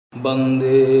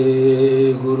वंदे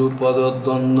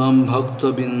गुरुपद्वंद्वं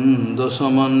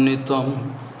भक्तबिंदसमन्वितं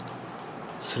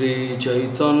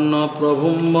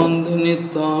श्रीचैतन्यप्रभुं वन्दे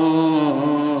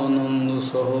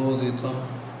नित्यानन्दसहोदितं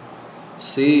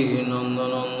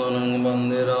श्रीनन्दनन्दनं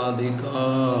वन्दे राधिका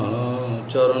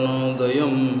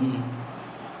चरणोदयं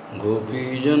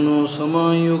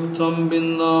गोपीजनसमायुक्तं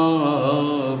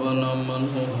बिन्दावनं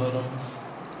मनोहरम्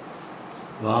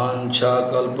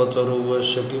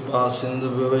वाञ्छाकल्पतरुश्च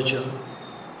कृपासिन्धुभ्यश्च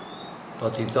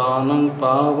पतितानां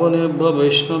पावनेभ्यो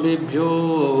वैष्णवेभ्यो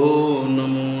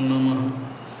नमो नमः।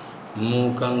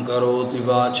 मूकं करोति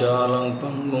वाचालं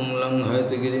पङ्गुं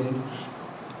लङ्घयतिगिरिं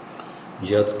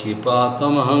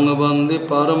यत्कृपातमहं वन्दे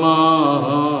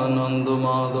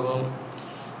परमानन्दमाधवं।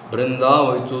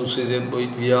 वृन्दावै तुलसीदेव वै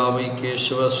पिया वै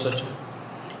केशवस्य च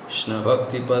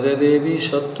कृष्णभक्तिपदे देवी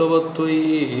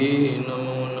सत्त्ववत्त्वयि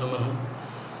नमो नमः।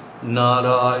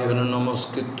 नारायण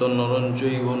नमस्कृत्य नरं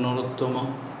चैव नरोत्तमं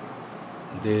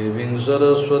देवीं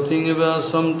सरस्वतीं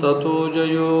व्यासं ततो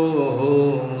जयो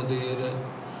मुदीरये।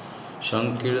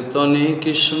 संकीर्तने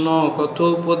कृष्ण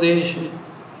कथोपदेशे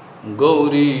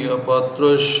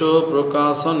गौरीयपत्रस्य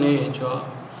प्रकाशने च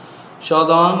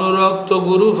सदानुरक्तो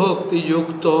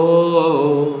गुरुभक्तियुक्तो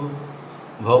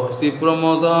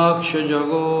भक्तिप्रमोदाक्ष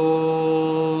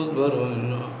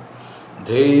जगोद्वरुण्य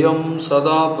ध्येयं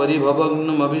सदा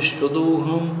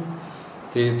परिभवग्नमभिष्टदोहं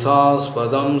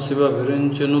तीर्थास्पदं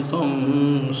शिवभिरिञ्चनुतं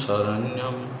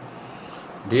शरण्यं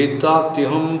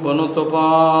भीतात्यहं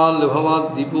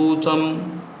पनुतपाल्भवाद्दिपूतं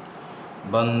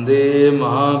वन्दे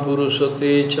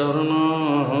महापुरुषते चरणारविन्दं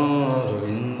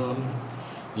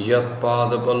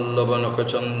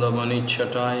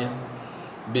यत्पादपल्लवनखचन्दमनिच्छटाय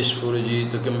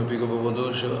विस्फुरजित किमपि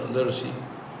गपवधूषदर्शि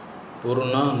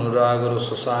पूर्णानुरागर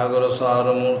ससागर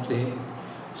सारमूर्ति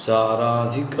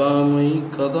साराधिका मयि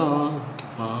कदा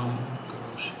कृपां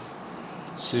करोषि।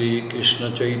 श्रीकृष्ण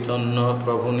चैतन्य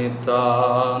प्रभु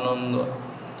नित्यानंद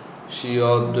श्री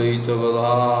अद्वैत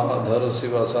गदाधर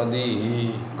शिवासादि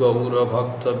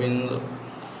गौरभक्तबिंद।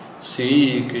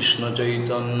 श्रीकृष्ण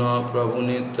चैतन्य प्रभु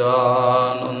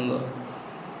नित्यानंद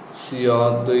श्री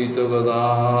अद्वैत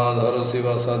गदाधर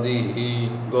शिवासादि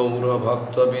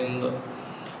गौरभक्तबिंद।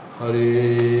 हरे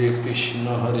कृष्ण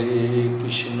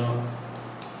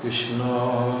कृष्ण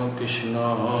कृष्ण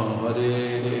हरे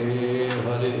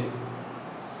हरे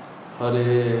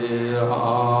हरे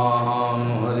राम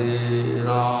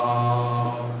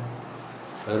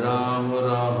राम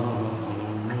राम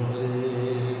हरे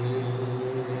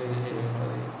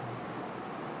हरे।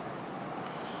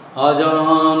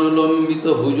 आजानुलंबित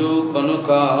भुजो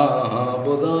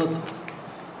कनकावदात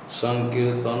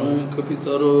संकीर्तनं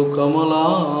कपितरो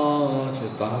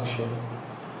कमलाशताक्ष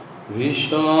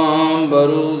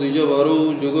विश्वाम्बरो द्विजवरो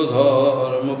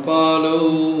जुगधर्मपालो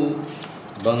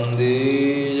वन्दे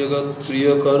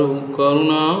जगत्प्रियकरो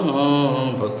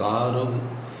करुणावतारो।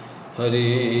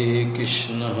 हरे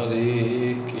कृष्ण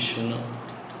कृष्ण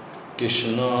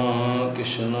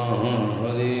कृष्ण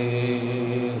हरे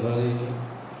हरे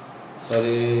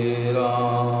हरे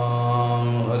राम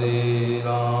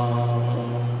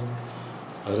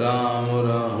राम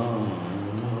राम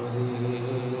हरे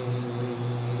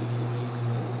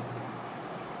हरे।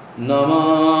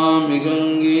 नमामि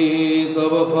गंगे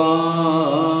तव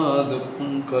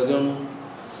पादपङ्कजं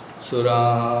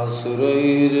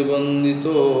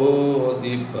सुरासुरैर्वन्दितो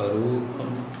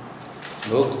दिव्यरूपं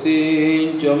भुक्तिं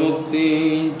च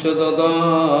मुक्तिं च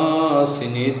ददासि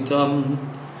नित्यं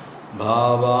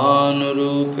भावानुरूपेण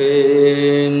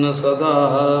सदा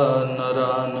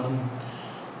नरानं।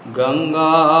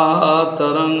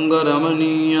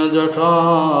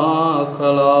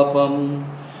 गंगातरङ्गरमणीयजटाकलापं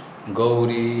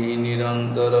गौरी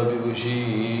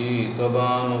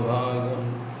निरन्तरविभूषितवामभागं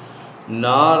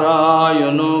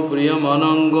नारायणो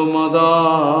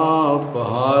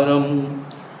प्रियमनङ्गमदापहारं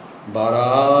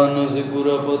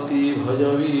वाराणसीपुरपति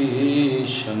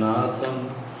भजवीशनाथं।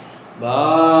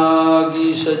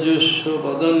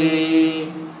 वागीसजुष्वदने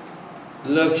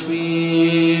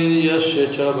लक्ष्मीर्यस्य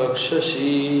च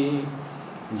वक्षसि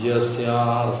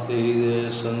यस्यास्ति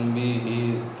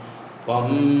संविहितं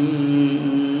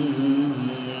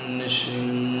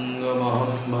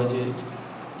नृसिंहमहं भजे।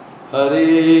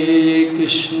 हरे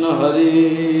Krishna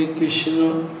Krishna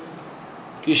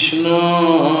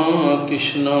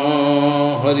Krishna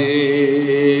Hare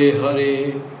Hare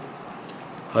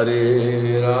Hare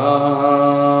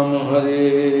Ram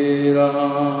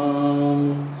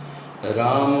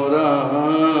Ram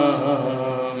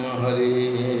Ram Hare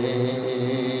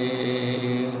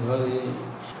Hare.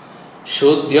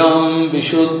 शुद्ध्यं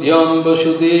विशुद्ध्यं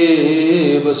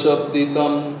Vasudev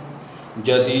सप्तितं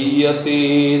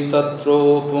Jadiyate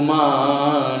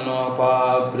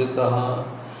tatropumanapavritaha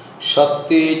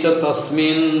Shakti cha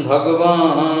tasmin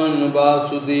Bhagavan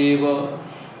Vasudeva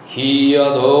Hi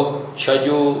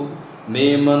adhokshajo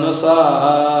me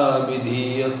manasa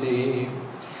vidhiyate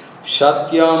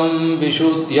Satyam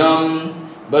Vishuddhyam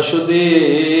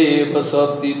Vasudeva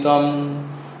Sadditam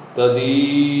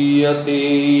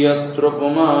Tadiyate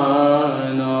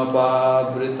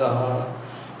yatropumanapavritaha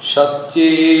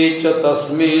Satye cha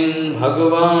tasmin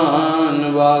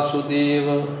Bhagavan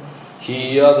Vasudeva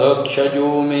Hi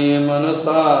adhokshajo me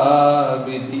manasa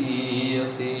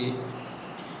vidhiyate.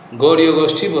 Gauriya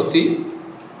Goshtipati,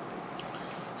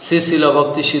 Srila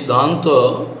Bhakti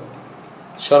Siddhanta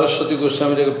Saraswati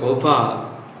Goswami Prabhupada,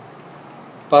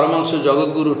 Paramahansa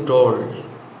Jagadguru told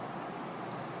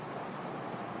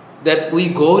that we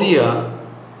Gauriya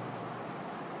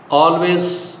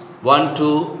always want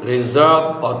to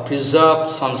reserve or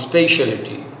preserve some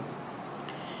speciality.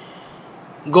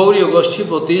 Gauriya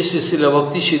Goshtipati, Srila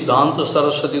Bhakti Siddhanta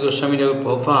Saraswati Goswami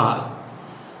Prabhupada,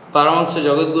 Paramahansa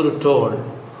Jagadguru told,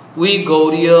 we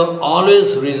Gauriya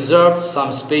always reserve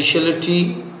some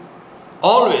speciality,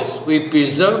 always we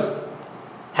preserve,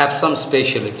 have some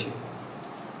speciality.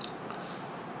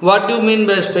 What do you mean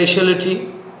by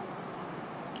speciality?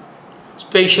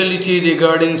 Speciality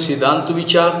regarding Siddhanta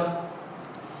Vichar,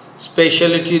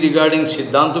 speciality regarding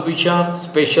Siddhanta Vichar,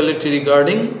 speciality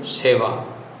regarding Seva.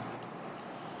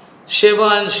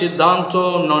 Seva and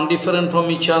Siddhanta non-different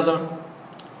from each other.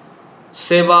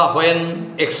 Seva,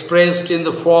 when expressed in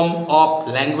the form of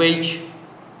language,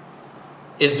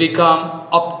 is become,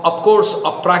 of course,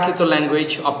 aprakita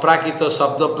language, aprakita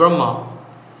sabda Brahma.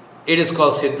 It is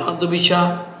called Siddhanta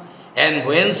Vichar. And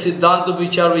when Siddhanta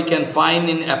Vichar we can find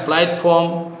in applied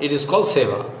form, it is called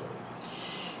Seva.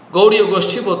 Gauriya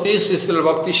Goshtipati, Srila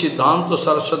Bhakti Siddhanta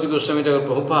Saraswati Goswami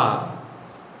Prabhupada,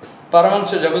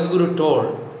 Paramahansa Jagadguru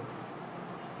told,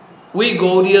 we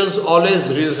Gauriyas always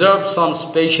reserve some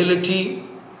speciality,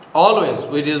 always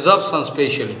we reserve some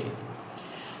speciality.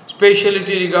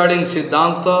 Speciality regarding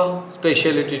Siddhanta,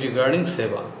 speciality regarding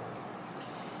Seva.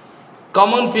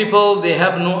 Common people, they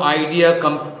have no idea,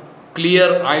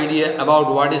 clear idea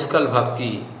about what is called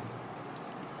Bhakti.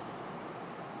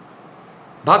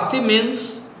 Bhakti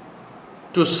means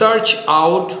to search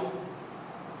out,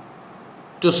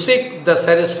 to seek the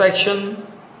satisfaction,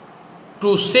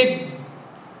 to seek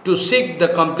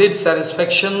the complete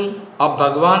satisfaction of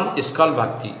Bhagavan is called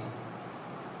Bhakti.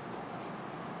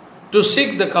 To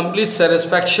seek the complete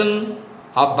satisfaction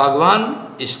of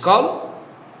Bhagavan is called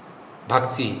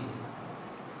Bhakti.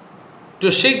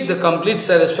 To seek the complete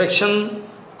satisfaction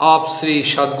of Sri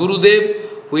Sadgurudev,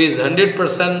 who is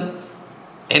 100%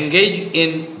 engaged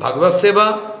in Bhagavad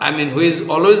Seva, who is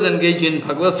always engaged in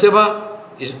Bhagavad Seva,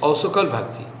 is also called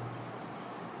Bhakti.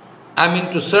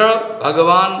 To serve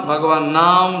Bhagavan, Bhagavan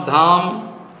Nam,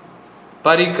 Dham,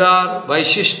 Parikar,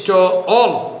 Vaishishto,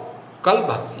 all called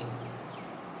Bhakti.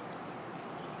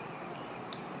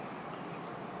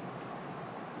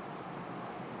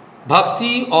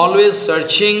 Bhakti always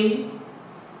searching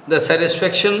the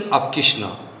satisfaction of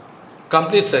Krishna,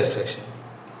 complete satisfaction.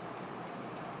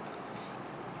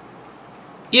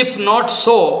 If not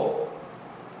so,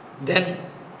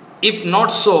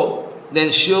 then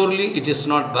surely it is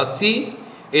not Bhakti,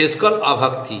 it is called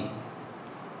Abhakti.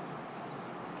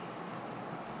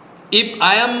 If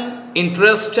I am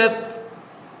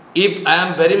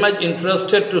very much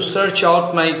interested to search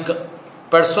out my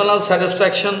personal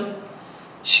satisfaction,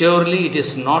 surely it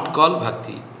is not called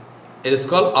Bhakti. It is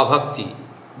called Abhakti,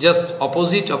 just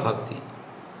opposite of Bhakti.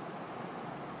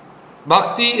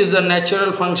 Bhakti is a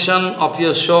natural function of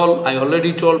your soul. I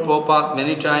already told Prabhupada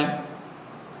many times.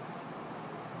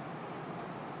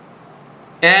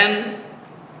 And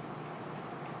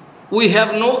we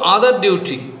have no other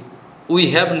duty. We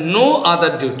have no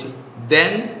other duty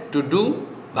than to do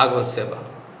Bhagavad Seva.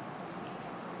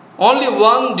 Only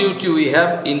one duty we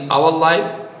have in our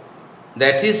life,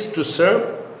 that is to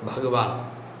serve Bhagavan.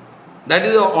 That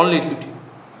is our only duty.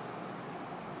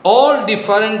 All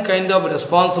different kind of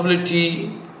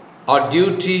responsibility or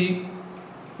duty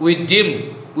we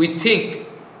deem, we think,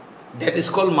 that is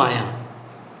called Maya.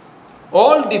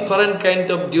 All different kind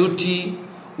of duty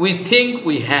we think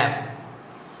we have.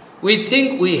 We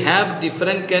think we have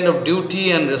different kind of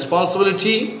duty and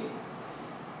responsibility.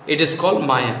 It is called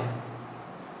Maya.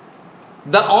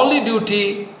 The only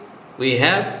duty we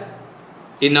have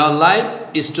in our life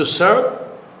is to serve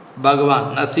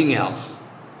Bhagavan, nothing else.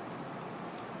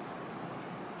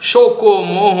 Shoko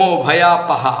moho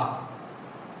bhayapaha.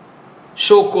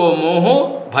 Shoko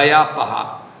moho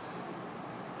bhayapaha.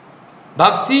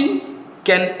 Bhakti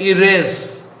can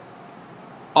erase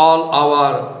all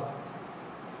our,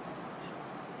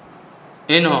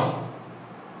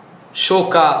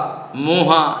 shoka,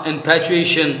 moha,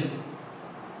 infatuation,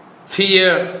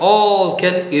 fear, all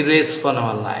can erase from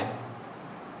our life.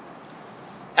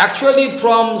 Actually,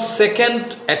 from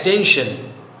second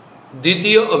attention,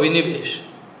 Ditya Avinivesh,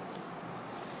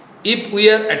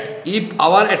 if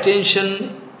our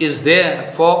attention is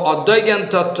there for Advaita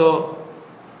Tattva,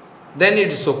 then it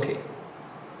is okay.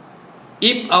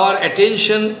 If our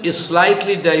attention is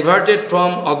slightly diverted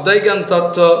from Advaita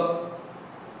Tattva,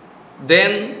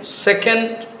 then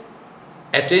second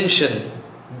attention,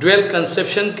 dual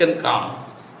conception can come.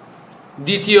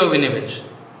 Ditya Vinivesh.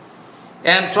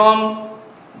 And from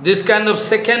this kind of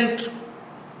second,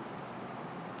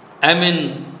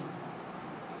 from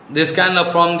this kind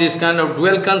of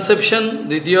dual conception,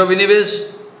 Ditya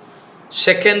Vinivesh,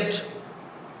 second,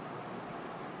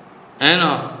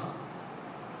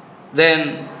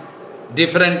 then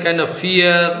different kind of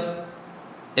fear,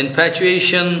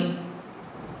 infatuation,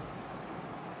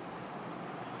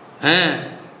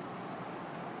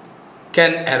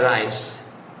 can arise.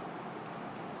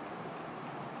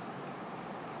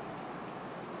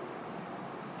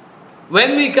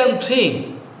 When we can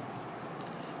think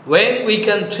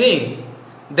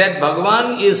that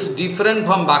Bhagavan is different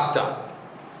from Bhakta,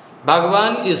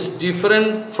 Bhagavan is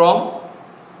different from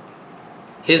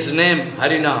his name,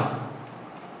 Harinam,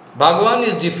 Bhagavan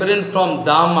is different from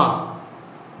Dhamma,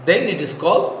 then it is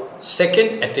called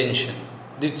second attention,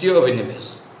 Ditya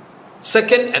Vinivesh.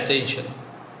 Second attention.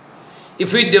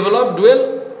 If we develop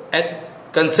dual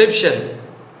conception,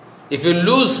 if we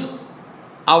lose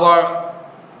our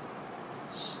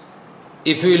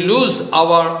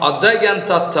Advaita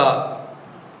Tattva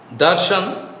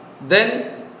darshan,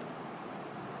 then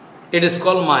it is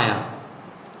called Maya.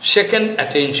 Second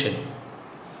attention.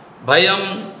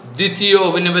 Bhayam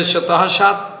Dityo Viniveshataha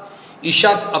Shat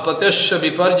Ishat Apatasya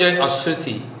Viparjay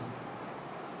Asriti.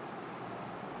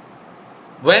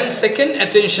 When second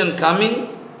attention coming,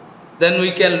 then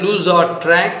we can lose our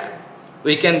track,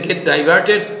 we can get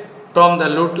diverted from the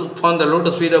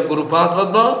lotus feet of Guru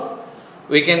Padma,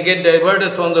 we can get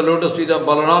diverted from the lotus feet of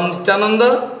Balaram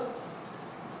Nityananda.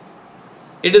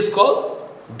 It is called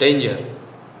danger.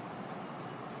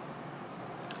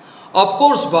 Of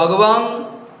course, Bhagavan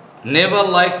never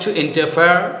liked to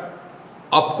interfere.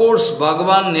 Of course,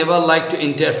 Bhagavan never liked to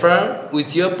interfere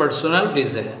with your personal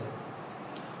desire.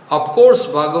 Of course,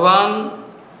 Bhagavan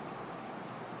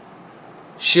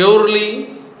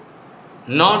surely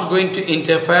not going to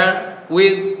interfere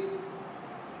with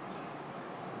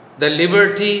the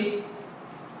liberty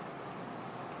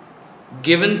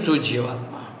given to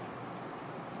Jivatma.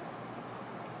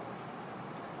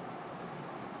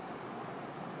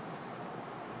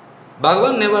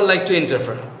 Bhagavan never liked to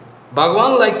interfere.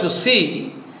 Bhagavan liked to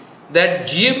see that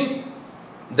Jiv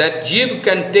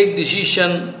can take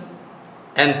decision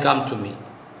and come to me.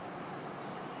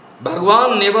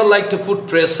 Bhagavan never liked to put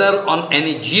pressure on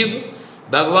any Jiv.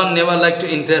 Bhagavan never liked to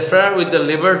interfere with the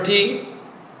liberty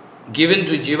given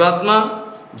to Jivatma.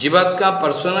 Jivatma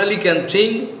personally can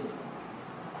think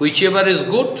whichever is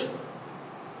good.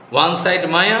 One side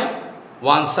Maya,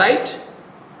 one side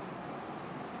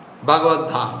Bhagavad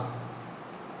Dham.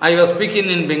 I was speaking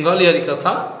in Bengali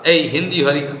Harikatha, a Hindi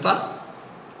Harikatha,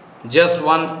 just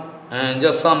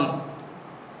some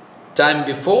time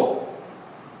before,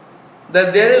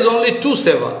 that there is only two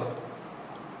seva.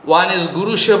 One is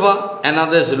Guru Seva,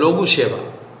 another is Logu Seva.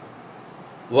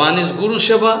 One is Guru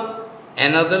Seva,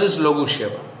 another is Logu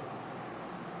Seva.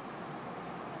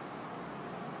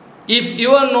 If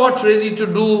you are not ready to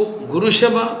do Guru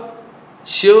Seva,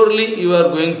 surely you are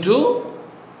going to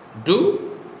do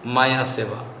Maya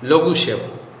Seva, Logu Seva.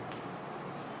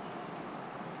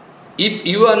 If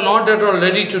you are not at all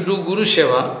ready to do Guru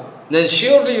Seva, then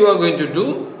surely you are going to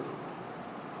do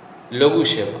Logu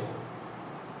Seva.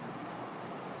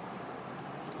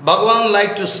 Bhagavan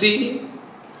like to see,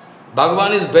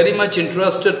 Bhagavan is very much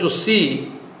interested to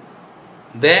see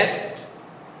that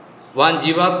one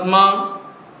Jivatma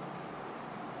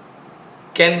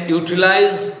can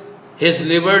utilize his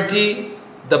liberty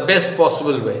the best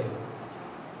possible way.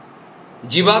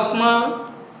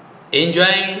 Jivatma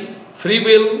enjoying free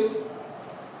will,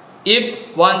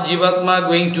 if one Jivatma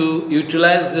going to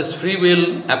utilize this free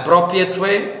will appropriate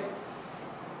way,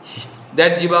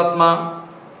 that Jivatma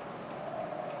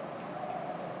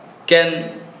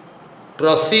can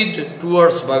proceed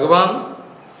towards Bhagavan.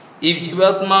 If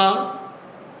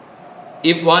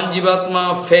one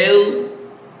Jivatma fail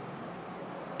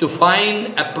to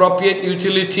find appropriate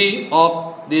utility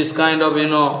of this kind of,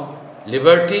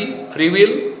 liberty, free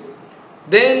will,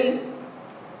 then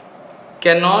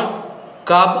cannot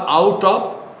come out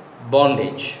of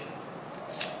bondage.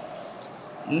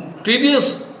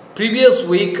 Previous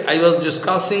week I was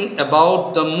discussing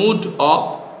about the mood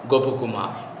of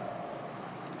Gopakumar.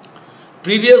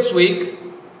 Previous week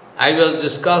I was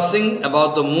discussing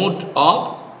about the mood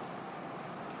of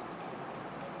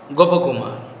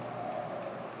Gopakumar.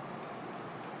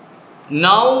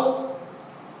 Now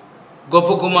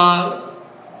Gopakumar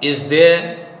is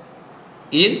there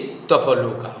in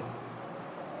Tapaloka.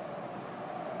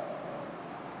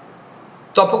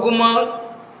 Tapaloka.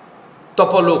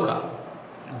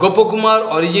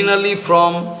 Gopakumar originally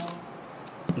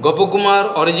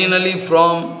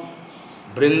from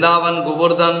Vrindavan,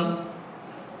 Govardhan.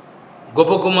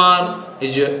 Gopakumar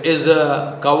is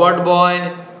a coward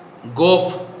boy,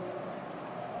 gop.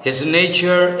 His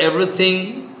nature,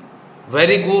 everything,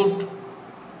 very good.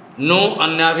 No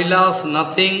annavilas,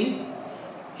 nothing.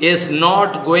 He is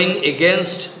not going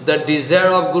against the desire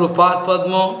of Guru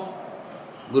Padma.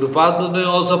 Guru Padma is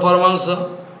also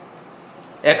Paramahansa.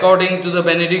 According to the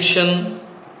benediction,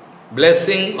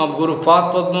 blessing of Guru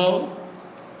Padma,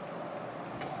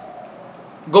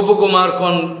 Gopakumar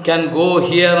can go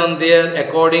here and there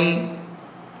according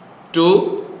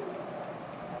to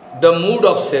the mood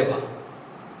of seva.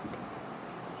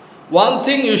 One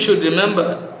thing you should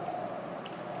remember,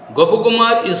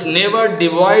 Gopakumar is never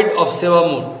devoid of seva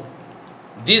mood.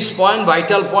 This point,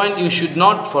 vital point, you should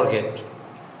not forget.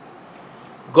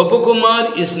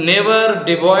 Gopakumar is never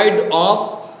devoid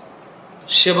of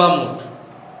seva mood.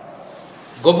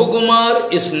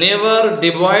 Gopakumar is never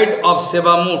devoid of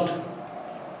seva mood.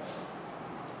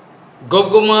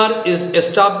 Gopakumar is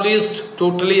established,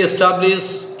 totally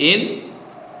established in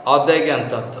Advaita and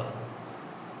Tattva.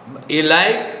 He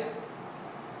like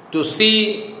to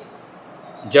see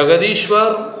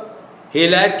Jagadishwar, he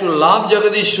like to love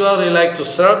Jagadishwar, he like to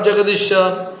serve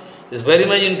Jagadishwar, is very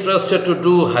much interested to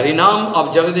do Harinam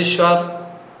of Jagadishwar,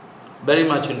 very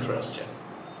much interested.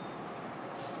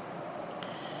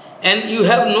 And you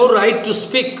have no right to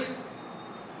speak.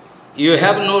 You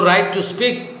have no right to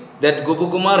speak that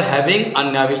Gopakumar having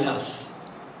Anyavilas.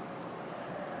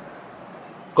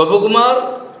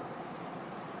 Gopakumar,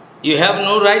 you have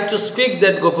no right to speak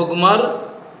that Gopakumar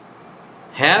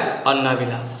have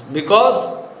Annavilas. Because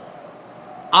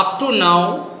up to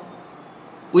now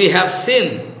we have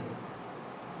seen,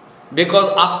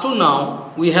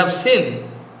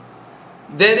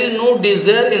 there is no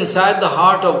desire inside the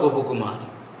heart of Gopakumar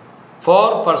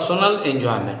for personal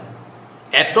enjoyment.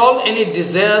 At all any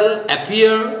desire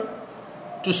appear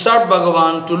to serve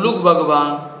Bhagavan, to look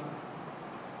Bhagavan,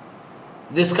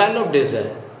 this kind of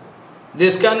desire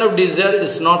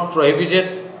is not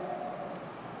prohibited.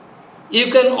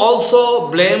 You can also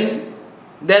blame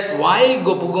that why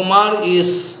Gopakumar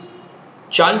is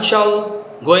chanchal,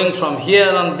 going from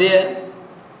here and there.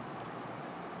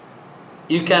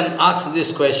 You can ask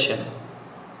this question.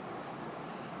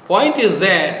 Point is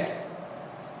that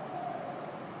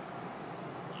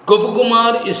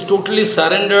Gopakumar is totally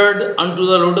surrendered unto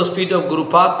the lotus feet of Guru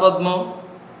Padma.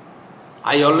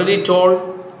 I already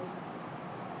told,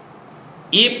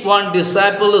 if one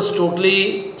disciple is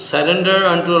totally surrendered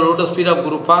unto the lotus feet of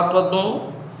Guru Padma,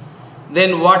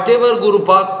 then whatever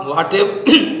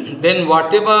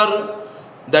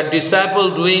the disciple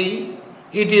doing,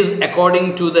 it is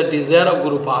according to the desire of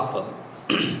Guru Padma.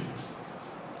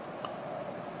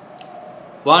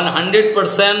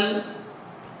 100%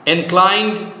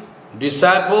 inclined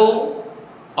disciple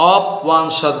of one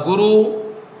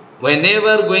Sadguru,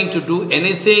 whenever going to do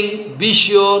anything, be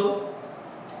sure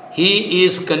he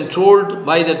is controlled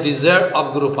by the desire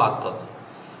of Guru Padma.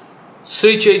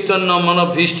 Sri Chaitanya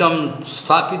Manabhishtam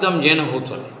Sthapitam Jena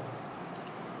Bhutale.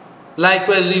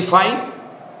 Likewise we find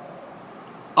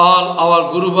all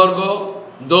our Guru Varga,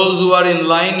 those who are in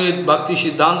line with Bhakti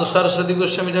Siddhanta Saraswati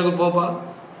Goswami Thakur Prabhupada,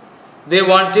 they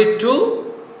wanted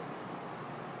to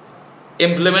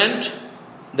implement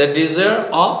the desire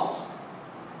of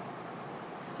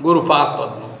Guru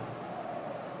Padma.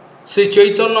 Sri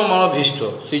Chaitanya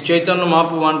Manabhishta, Sri Chaitanya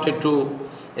Mahaprabhu wanted to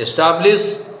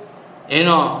establish,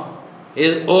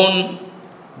 his own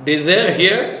desire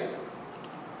here.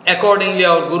 Accordingly,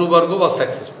 our Guru Varga was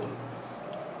successful.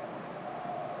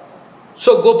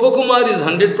 So Gopakumar is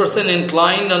 100%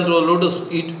 inclined unto a lotus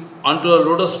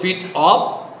feet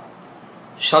of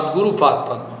Sadguru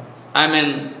Padma. I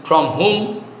mean, from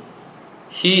whom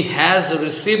he has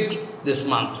received this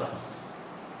mantra.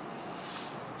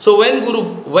 So when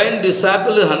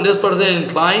disciple is 100%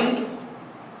 inclined,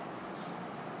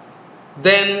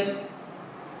 then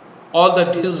all the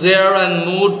desire and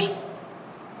mood,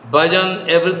 bhajan,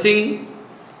 everything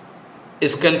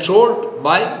is controlled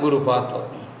by Guru Padma.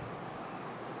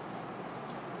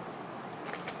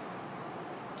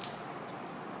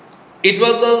 It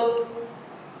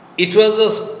was a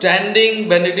standing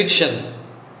benediction.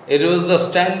 It was the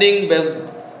standing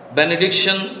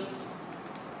benediction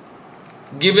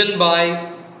given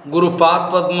by Guru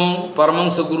Padma,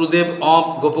 Paramahansa Gurudev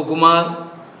of Gopakumar,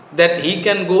 that he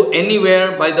can go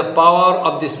anywhere by the power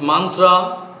of this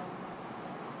mantra.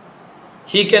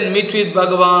 He can meet with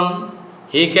Bhagavan,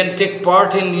 he can take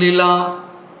part in Leela.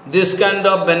 This kind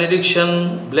of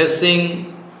benediction,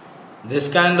 blessing,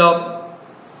 this kind of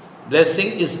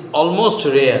blessing is almost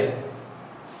rare.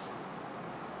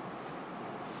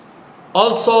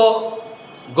 Also,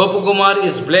 Gopakumar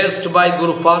is blessed by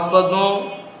Guru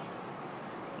Padma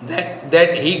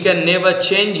that he can never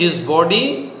change his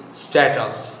body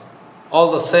status.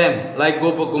 All the same, like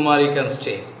Gopakumar he can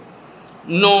stay.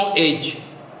 No age,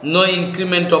 no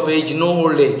increment of age, no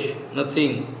old age,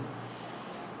 nothing.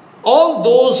 All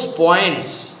those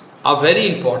points are very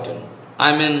important.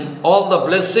 I mean, all the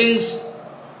blessings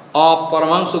of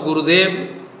Paramahansa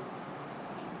Gurudev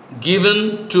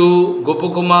given to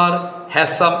Gopakumar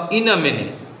has some inner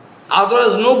meaning.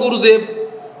 Otherwise, no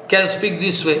Gurudev can speak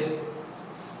this way.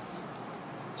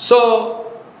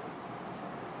 So,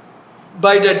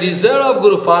 by the desire of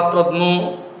Guru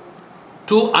Padma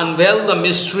to unveil the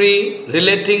mystery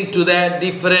relating to the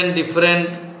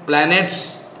different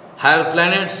planets, higher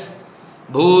planets,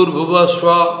 Bhur,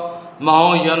 Bhuvasva,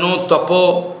 Maho, Yano,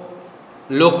 Tapo,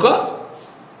 Loka,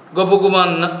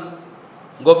 Gopakumar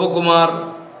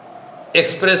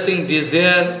expressing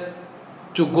desire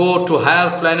to go to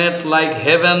higher planet like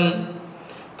heaven,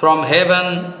 from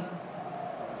heaven,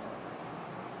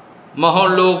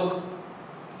 Maholok,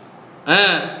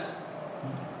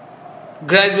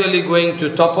 gradually going to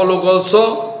Tapalok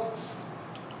also.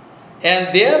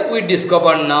 And there we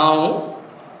discover now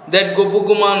that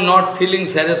Gopakumar not feeling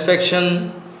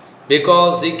satisfaction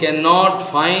because he cannot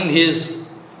find his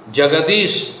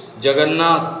Jagadish,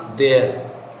 Jagannath there,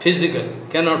 physically,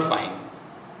 cannot find.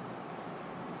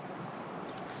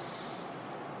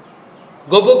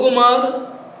 Gopakumar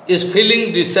is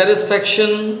feeling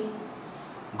dissatisfaction.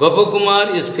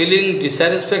 Gopakumar is feeling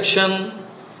dissatisfaction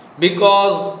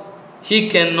because he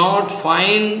cannot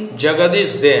find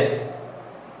Jagadish there,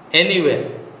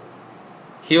 anywhere.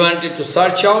 He wanted to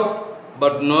search out,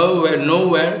 but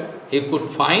nowhere he could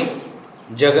find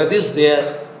Jagadish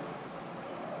there.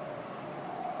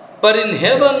 But in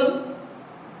heaven,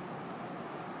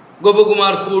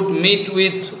 Gopakumar could meet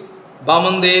with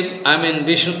Vamandev, I mean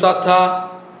Vishnu Tattva.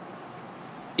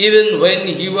 Even when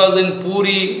he was in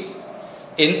Puri,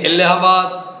 in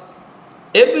Allahabad,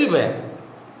 everywhere.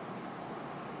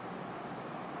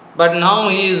 But now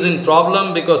he is in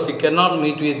problem because he cannot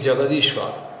meet with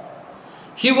Jagadishwar.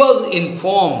 He was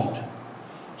informed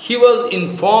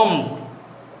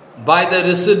by the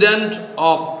resident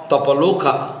of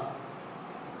Tapaloka,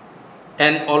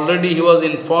 and already he was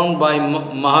informed by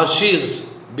Maharshis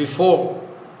before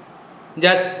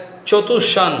that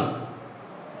Chatushan,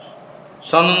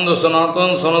 Sananda,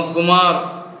 Sanatan, Sanat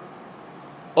Kumar,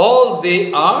 all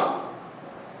they are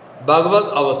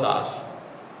Bhagavad Avatar.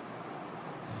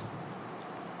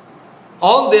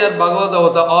 All they are Bhagavad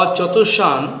Avatar, or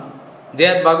Chatushan, they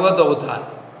are Bhagavad Avatar.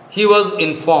 He was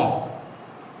informed.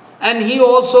 And he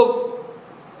also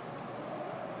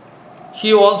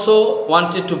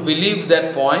wanted to believe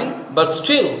that point, but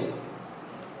still,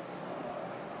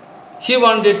 he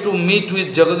wanted to meet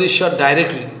with Jagadishwar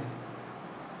directly.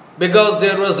 Because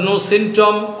there was no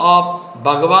symptom of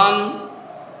Bhagavan,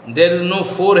 there is no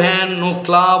forehand, no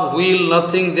club, wheel,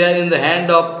 nothing there in the hand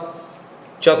of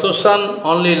Chatushan,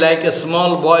 only like a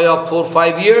small boy of 4 or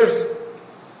 5 years.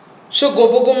 So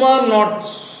Gopakumar not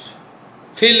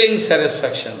feeling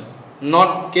satisfaction,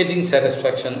 not getting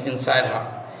satisfaction inside her.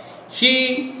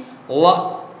 He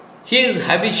is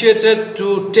habituated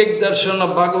to take darshan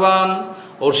of Bhagavan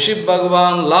or Shiv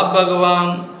Bhagavan, love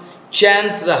Bhagavan,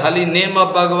 chant the holy name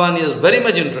of Bhagavan. He is very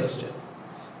much interested.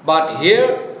 But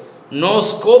here, no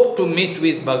scope to meet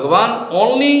with Bhagavan,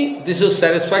 only this is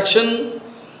satisfaction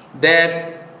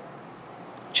that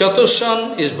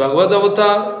Chatushan is Bhagavad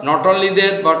Avatar. Not only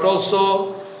that, but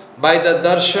also by the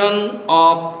darshan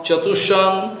of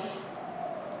Chatushan,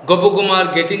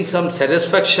 Gopakumar getting some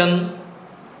satisfaction.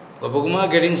 Gopakumar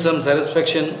getting some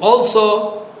satisfaction.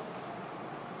 Also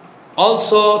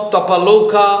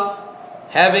Tapaloka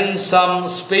having some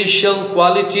special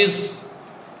qualities.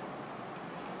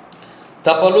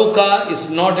 Tapaloka is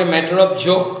not a matter of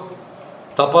joke.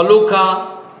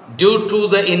 Tapaloka, due to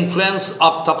the influence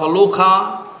of Tapaloka,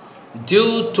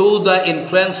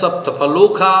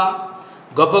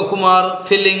 Gopakumar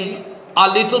feeling a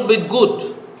little bit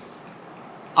good,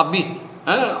 a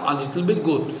little bit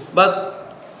good.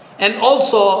 But, and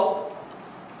also,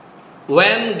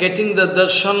 when getting the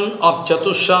darshan of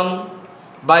Chatushan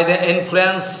by the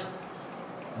influence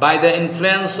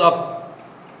of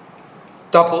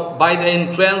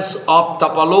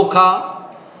Tapaloka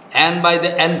and by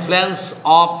the influence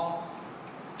of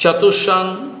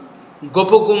Chatushan,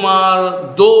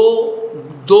 Gopakumar, though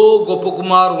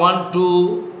Gopakumar want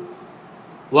to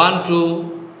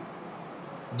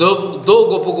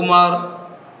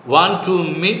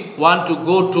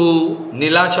go to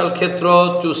Nilachal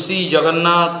Khetra to see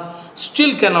Jagannath,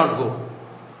 still cannot go.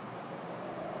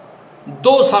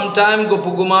 Though sometime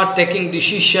Gopakumar taking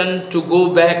decision to go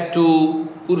back to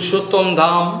Purushottam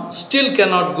Dham, still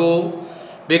cannot go,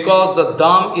 because the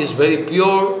Dham is very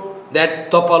pure,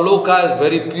 that Tapaloka is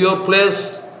very pure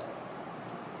place.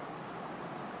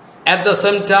 At the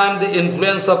same time, the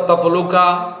influence of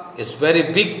Tapaloka is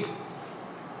very big.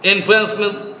 Influence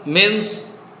means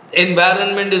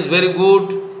environment is very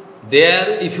good.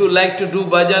 There, if you like to do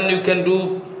bhajan, you can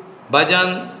do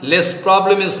bhajan. Less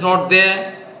problem is not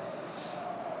there.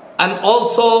 And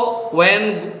also,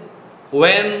 when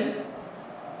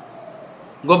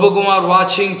Gopakumar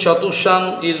watching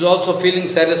Chatushan is also feeling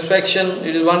satisfaction.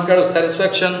 It is one kind of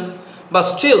satisfaction. But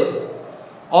still,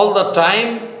 all the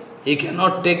time, he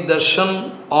cannot take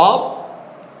darshan of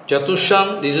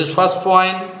Chatushan. This is first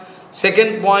point.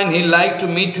 Second point, he like to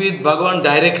meet with Bhagavan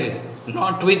directly,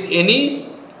 not with any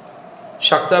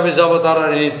Shakta Vijavatar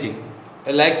or anything.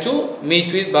 He like to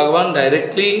meet with Bhagavan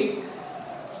directly.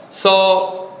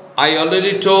 So, I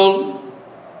already told.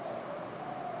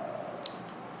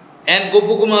 And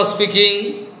Gopakumar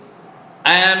speaking,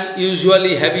 I am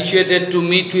usually habituated to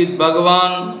meet with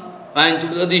Bhagavan and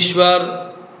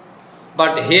Jagadishwar,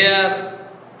 but here,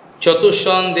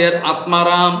 Chatushan, there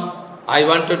Atmaram, I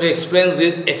wanted to explain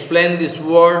this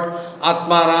word,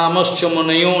 Atmaramascha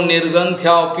manayo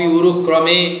nirganthya api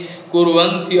urukrame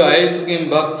kurvanti ahetukim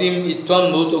bhaktim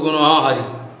itvam bhuta gunaha hari.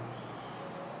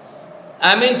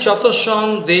 I mean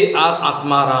Chatushan, they are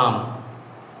Atmaram.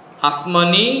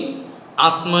 Atmani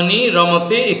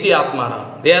ramate iti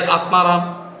Atmaram. They are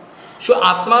Atmaram. So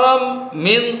Atmaram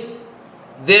means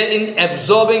they are in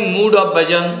absorbing mood of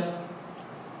bhajan.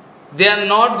 They are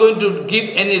not going to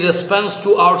give any response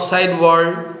to outside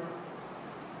world.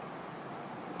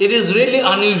 It is really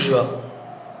unusual.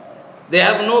 They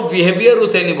have no behavior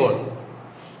with anybody.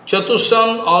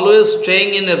 Chatushan always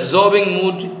staying in absorbing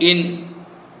mood in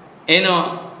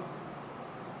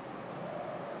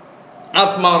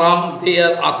Atmaram, they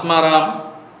are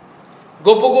Atmaram.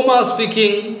 Gopakumar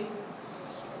speaking,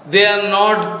 they are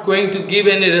not going to give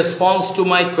any response to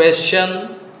my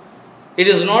question. It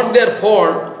is not their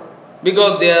fault,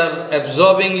 because they are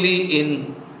absorbingly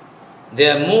in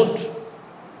their mood.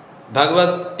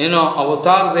 Bhagavad,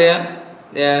 avatar there.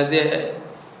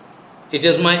 It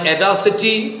is my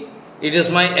audacity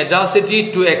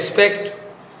to expect.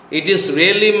 It is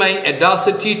really my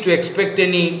audacity to expect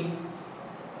any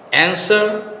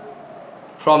answer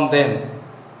from them.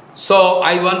 So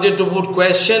I wanted to put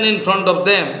question in front of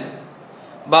them,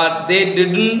 but they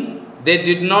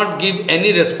did not give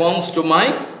any response to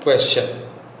my question.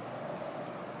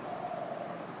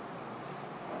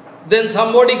 Then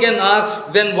somebody can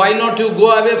ask, then why not you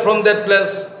go away from that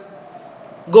place?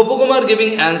 Gopakumar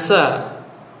giving answer,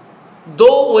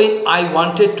 though I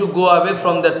wanted to go away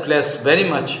from that place very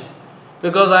much,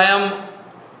 because I am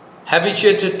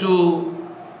habituated to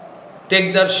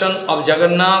take darshan of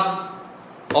Jagannath.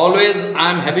 Always I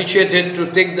am habituated to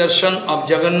take darshan of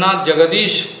Jagannath,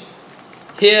 Jagadish.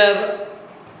 Here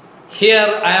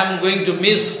I am going to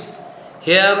miss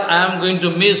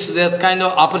that kind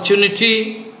of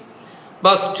opportunity.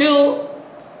 But still,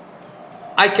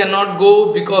 I cannot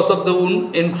go because of the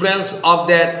influence of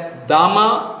that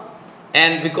Dhamma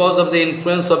and because of the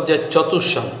influence of that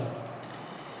Chatushan.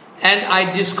 And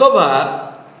I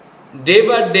discover day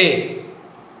by day,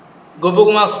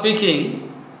 Gopakumar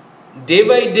speaking, day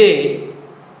by day,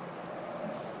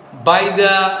 by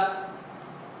the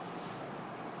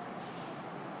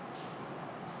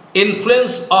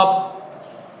influence of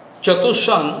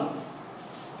Chatushan,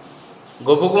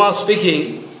 Gopakumar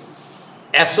speaking,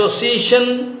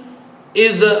 association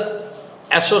is the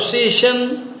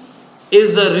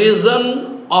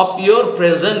reason of your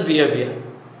present behavior.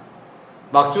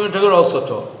 Bhaktivinoda Thakur also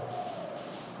told.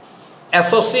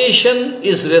 Association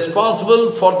is responsible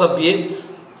for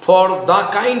the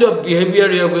kind of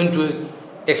behavior you are going to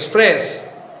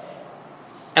express.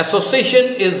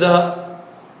 Association is the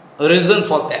reason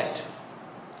for that.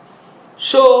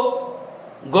 So,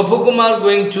 Gopakumar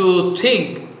going to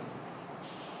think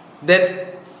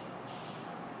that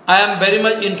I am very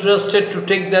much interested to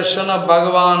take darshan of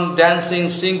Bhagavan, dancing,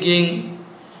 singing,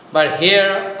 but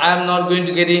here I am not going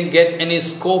to get any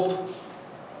scope.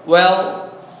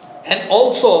 Well, and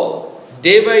also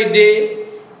day by day,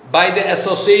 by the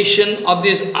association of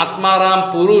this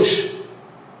Atmaram Purush,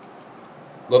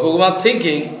 Gopakumar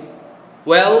thinking,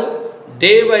 well,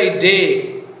 day by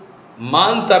day,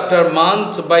 month after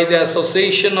month, by the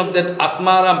association of that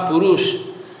Atmaram Purush,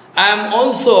 I am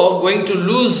also going to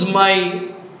lose my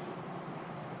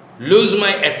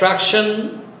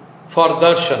attraction for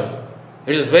darshan.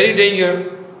 It is very dangerous.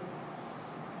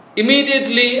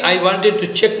 Immediately I wanted to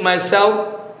check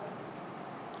myself.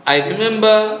 I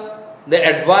remember the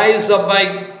advice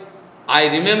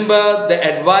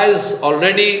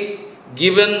already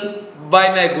given by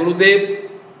my Gurudev,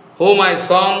 whom I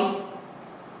saw.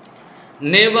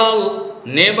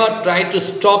 Never try to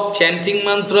stop chanting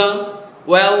mantra.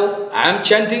 Well, I am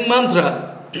chanting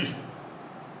mantra.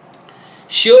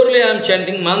 Surely I am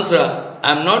chanting mantra.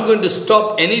 I am not going to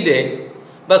stop any day.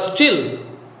 But still,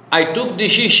 I took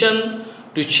decision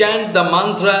to chant the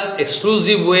mantra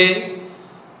exclusive way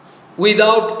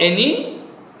without any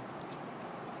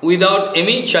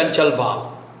chanchal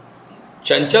bhav.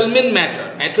 Chanchal means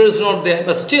matter. Matter is not there.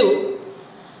 But still,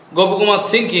 Gopakumar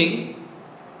thinking,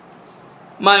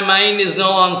 my mind is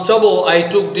now unstable. I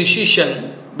took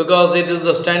decision because it is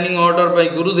the standing order by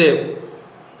Gurudev.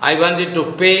 I wanted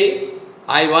to pay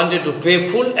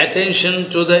full attention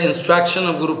to the instruction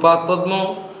of Guru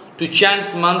Padma to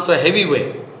chant mantra heavy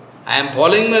way. I am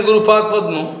following my Guru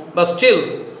Padma, but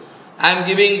still I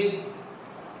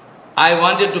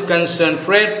wanted to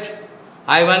concentrate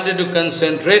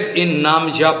in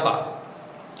Nam Japa.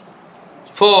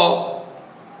 For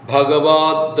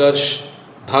Bhagavad Darshan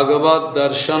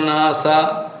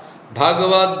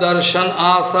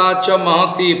Asa cha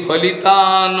mahati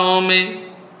phalita nome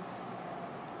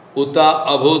uta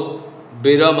abhut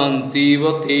viramanti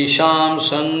vati Shyam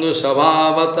sang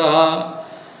sabhavataha.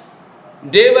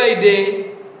 Day by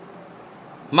day,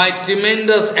 my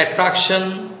tremendous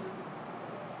attraction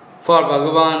for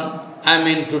Bhagavan, I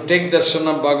mean to take darshan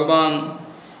of Bhagavan,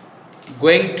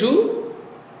 going to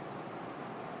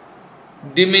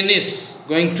diminish,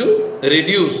 going to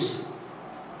reduce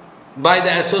by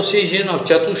the association of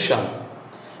Chatusham.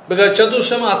 Because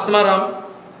Chatusham Atmaram,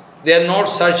 they are not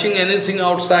searching anything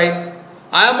outside.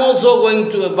 I am also going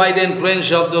to, by the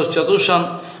influence of those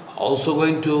Chatusham, also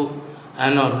going to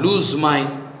lose my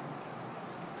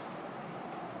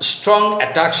strong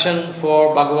attraction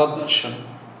for Bhagavad Darshan.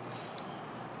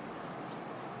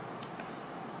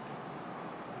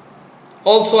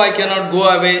 Also I cannot go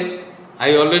away.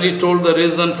 I already told the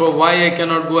reason for why I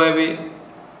cannot go away.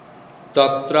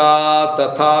 Tatra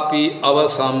tathapi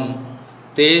avasam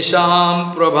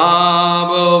tesham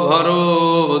prabhava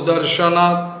bharo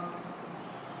darshanat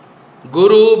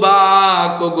guru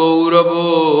bhak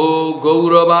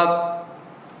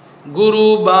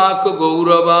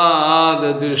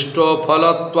gauravad drishto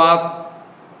phalatvat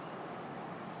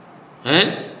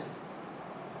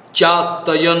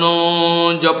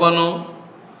chattayano japano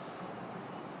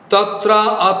tatra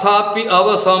athapi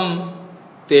avasam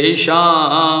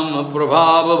Tesham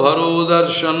prabhava bharo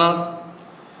darshanat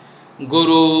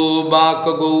guru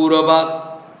bhaka gauravat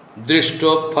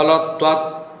drishto phalatvat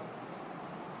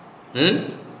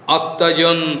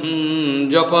attajan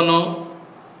japano.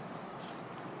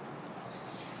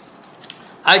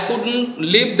 I couldn't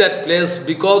leave that place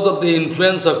because of the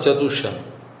influence of Chatusham.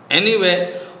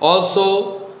 Anyway,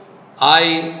 also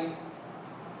I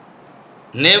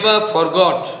never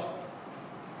forgot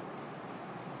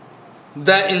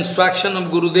the instruction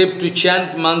of Gurudev to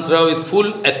chant mantra with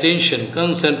full attention,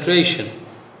 concentration.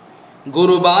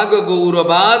 Guru Bhaga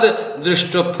Gauravad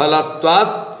Drishta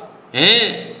Phalatvat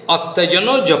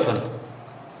Attajano Japan.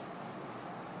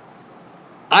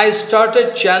 I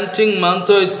started chanting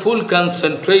mantra with full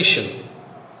concentration.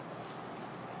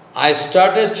 I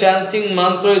started chanting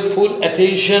mantra with full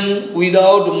attention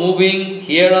without moving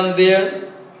here and there.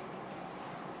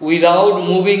 Without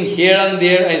moving here and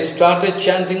there, I started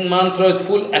chanting mantra with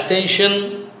full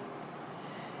attention.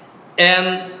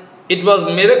 And it was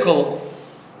a miracle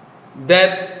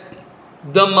that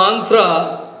the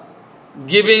mantra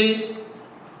giving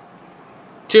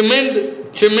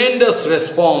tremendous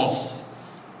response.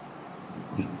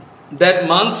 That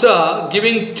mantra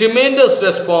giving tremendous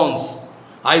response.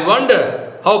 I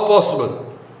wonder how possible.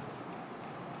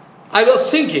 I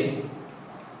was thinking.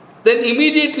 Then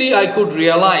immediately I could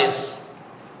realize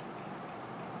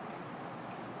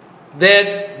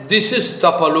that this is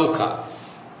Tapaloka.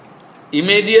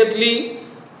 Immediately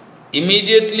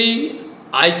immediately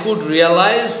I could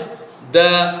realize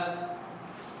the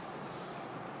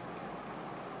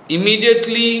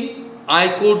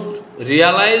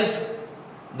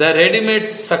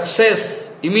ready-made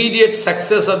success, immediate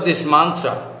success of this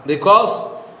mantra, because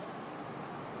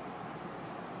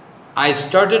I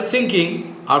started thinking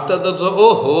after that,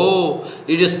 oh,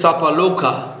 it is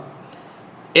Tapaloka.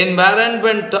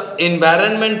 Environment of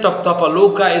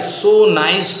Tapaloka is so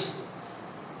nice.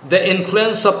 The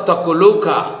influence of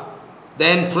Tapaloka, the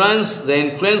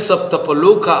influence of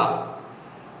Tapaloka,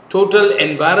 total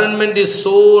environment is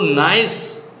so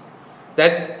nice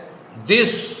that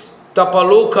this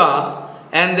Tapaloka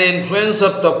and the influence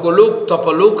of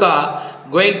Tapaloka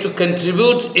going to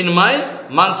contribute in my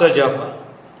mantra japa.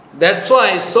 That's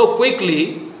why so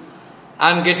quickly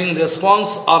I am getting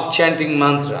response of chanting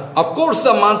mantra. Of course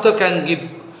the mantra can give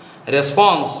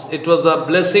response. It was the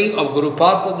blessing of Guru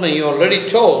Padma, he already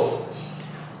told.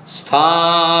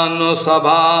 Sthano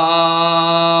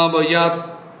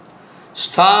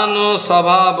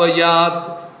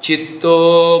sabhavayat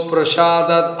Chitto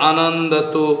prasadat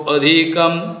anandato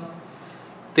adhikam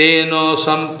teno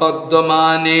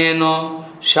sampaddamaneno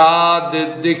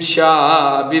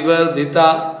saddiksha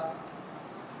vivardhita.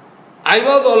 I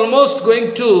was almost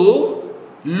going to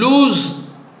lose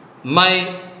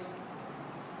my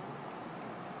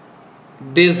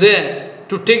desire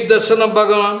to take darshan of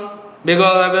Bhagavan,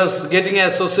 because I was getting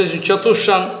association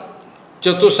Chatushan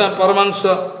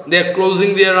Paramahansa, they are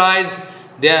closing their eyes,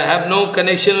 they have no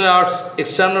connection with our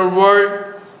external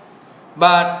world.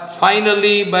 But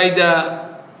finally, by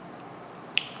the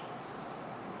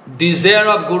desire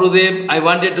of Gurudev, I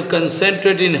wanted to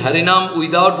concentrate in Harinam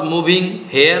without moving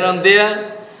here and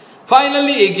there.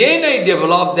 Finally, again I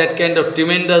developed that kind of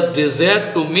tremendous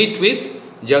desire to meet with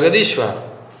Jagadishwar.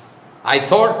 I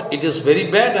thought it is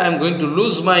very bad, I am going to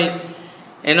lose my,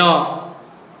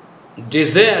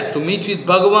 desire to meet with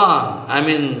Bhagavan. I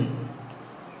mean,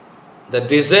 the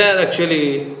desire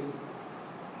actually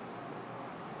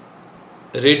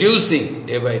reducing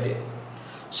day by day.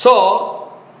 So,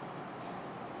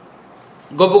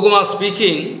 Gopaguma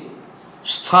speaking,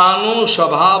 Sthano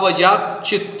Shabhavajat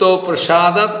Chitto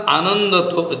Prasadat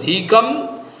Anandato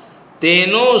Adhikam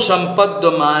Teno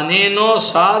Sampaddamaneno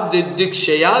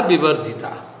Sadidikshaya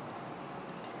Vivardhita.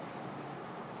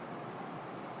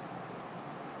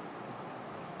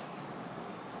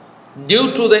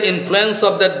 Due to the influence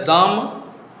of that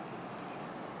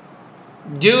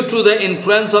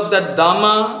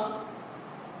Dhamma,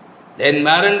 the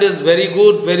environment is very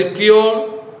good, very pure.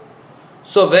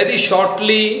 So very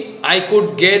shortly I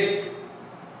could get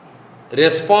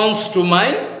response to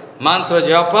my mantra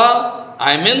japa.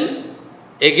 I mean,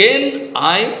 again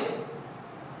I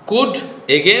could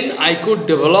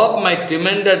develop my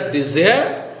tremendous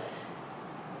desire.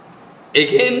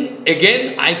 Again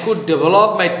I could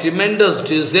develop my tremendous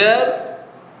desire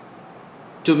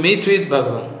to meet with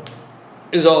Bhagavan.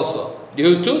 Is also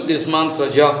due to this mantra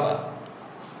japa.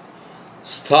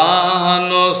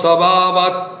 Sthano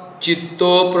sabhavat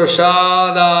Chitto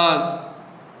prasadat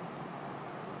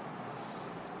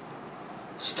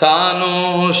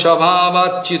Sthano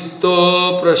shabhavat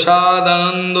chitto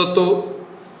prasadanandato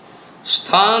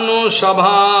Sthano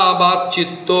shabhavat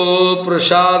chitto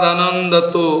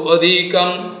prasadanandato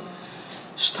adhikam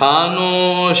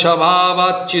Sthano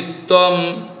shabhavat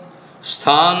chitto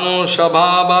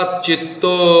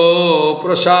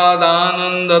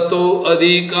prasadanandato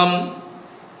adhikam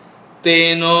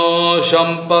Teno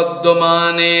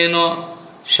sampaddamaneno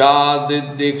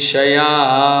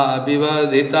sadidikshaya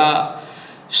vivardhita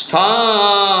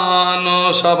Sthano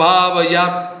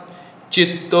sabhavayat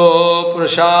chitto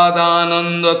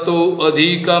prasadanandato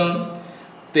adhikam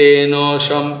Teno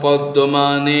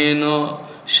sampaddamaneno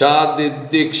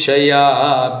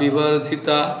sadidikshaya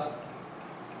vivardhita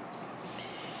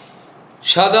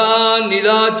Sada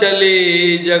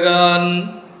nidachale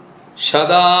jagan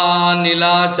Sada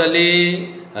nilachale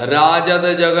rajad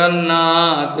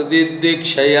jagannath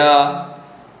didikshaya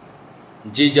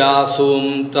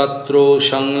jijasum tatro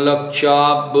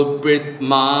sanglaksha bubrit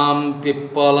mam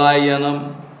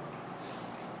pippalayanah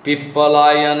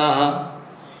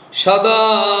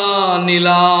Sada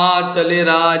nilachale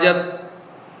rajat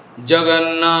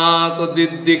jagannath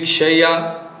didikshaya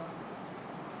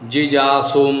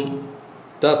jijasum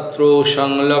tatro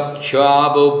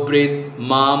sanglaksha bubrit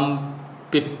mam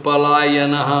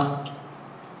pippalayanah.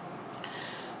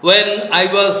 When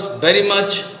I was very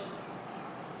much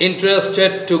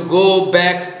interested to go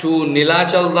back to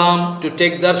Nilachal Dham to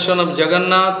take darshan of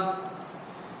Jagannath,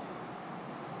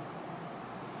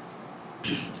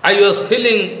 I was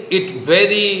feeling it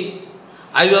very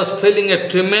I was feeling a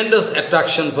tremendous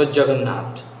attraction for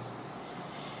Jagannath.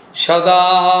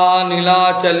 Sada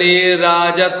Nilachale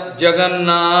Rajat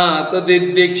Jagannath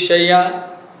Didikshaya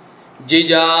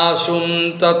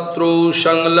Jijasum Tatru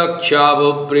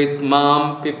Sanglakshava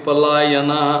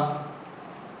Pipalayana.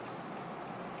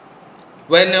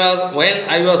 When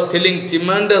I was feeling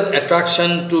tremendous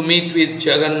attraction to meet with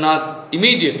Jagannath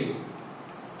immediately,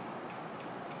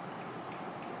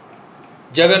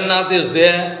 Jagannath is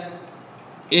there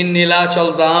in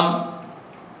Nilachal Dham.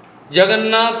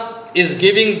 Jagannath is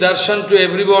giving darshan to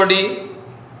everybody,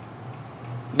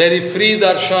 very free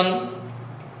darshan.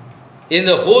 In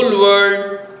the whole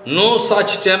world, no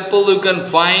such temple you can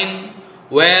find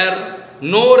where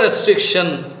no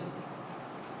restriction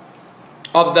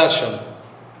of darshan.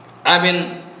 I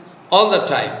mean, all the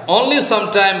time. Only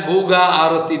sometime Bhoga,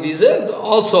 Arati, these are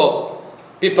also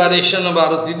preparation of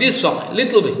Arati, this one, a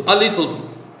little bit.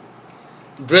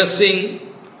 Dressing,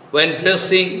 when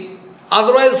dressing.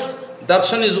 Otherwise,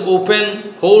 darshan is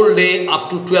open whole day up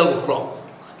to 12 o'clock.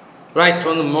 Right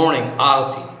from the morning,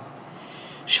 Arati.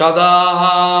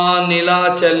 Shada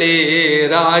Nilachale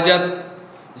Rajat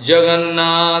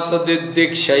Jagannath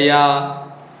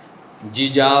Didikshaya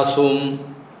Jijasum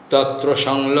Tatra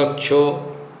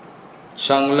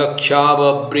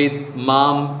Sanglakshava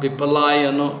Mam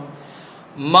Pipalayano.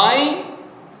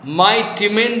 My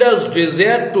tremendous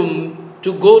desire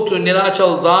to go to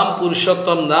Nilachal Dham,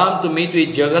 Purushottam Dham, to meet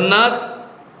with Jagannath,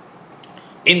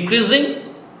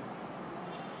 increasing.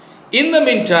 In the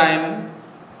meantime,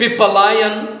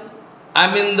 Pipalayan,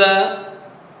 I mean the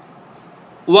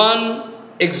one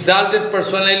exalted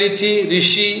personality,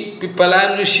 Rishi,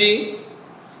 Pipalayan Rishi,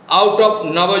 out of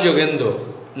Navajogendro.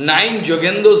 9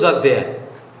 Jogendros are there.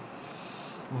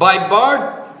 By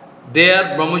birth, they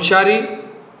are Brahmachari.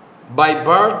 By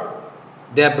birth,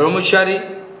 they are Brahmachari.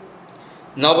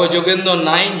 Navajogendro,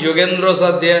 9 Jogendros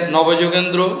are there,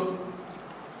 Navajogendro.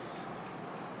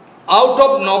 Out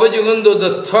of Navajogendro,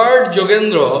 the 3rd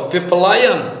Jogendro,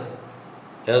 Pipalayan,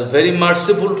 he was very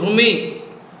merciful to me.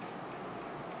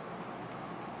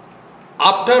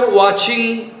 After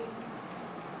watching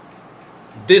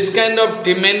this kind of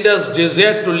tremendous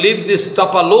desire to leave this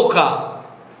Tapaloka,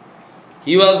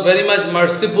 he was very much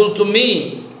merciful to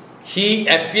me. He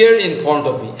appeared in front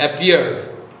of me, appeared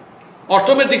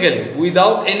automatically,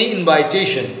 without any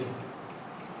invitation.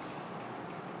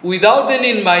 Without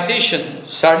any invitation,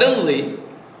 suddenly,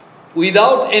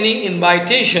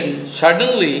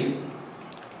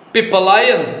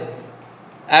 Pipalayan,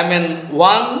 I mean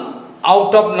one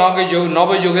out of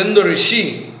Navajogendra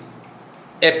Rishi,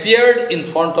 appeared in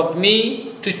front of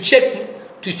me to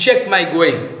check my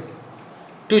going.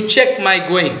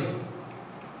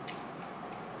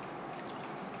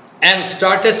 And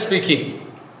started speaking.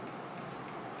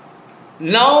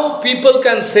 Now people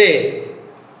can say,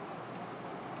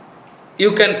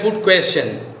 you can put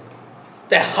question,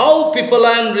 that how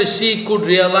Pipalayan Rishi could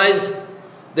realize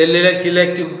they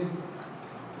like to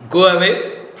go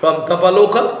away from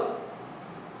Tapaloka?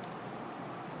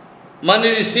 Mani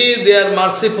Rishi, they are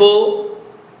merciful.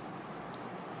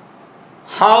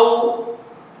 How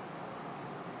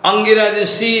Angira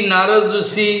Rishi, Narad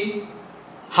Rishi,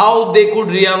 how they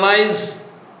could realize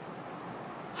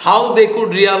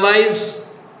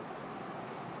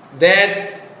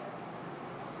that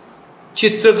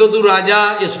Chitraketu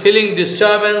Raja is feeling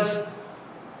disturbance,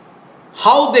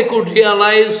 how they could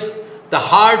realize the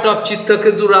heart of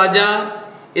Chitraketu Raja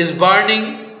is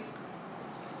burning,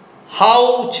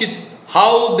 how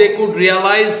they could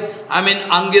realize, I mean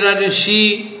Angira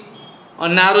Rishi or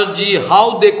Naradji,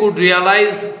 how they could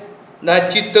realize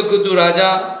that Chitraketu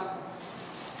Raja,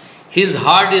 his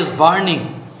heart is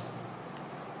burning.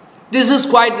 This is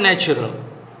quite natural.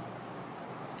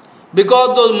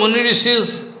 Because those Muni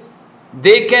Rishis,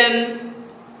 they can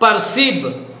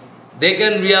perceive, they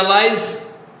can realize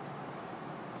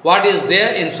what is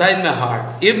there inside my heart.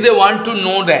 If they want to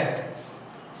know that,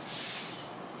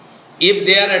 if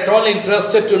they are at all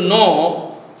interested to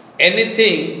know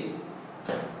anything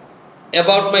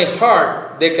about my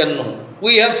heart, they can know.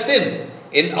 We have seen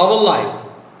in our life.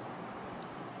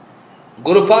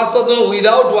 Guru Padma,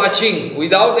 without watching,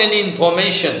 without any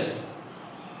information,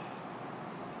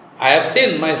 I have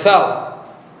seen myself.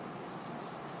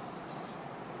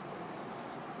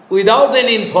 Without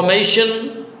any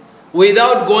information,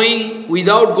 without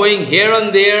going here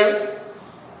and there,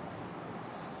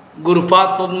 Guru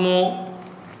Padma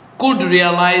could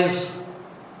realize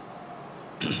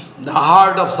the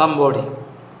heart of somebody.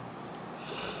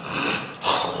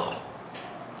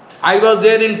 I was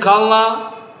there in Kalna.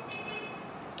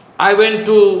 I went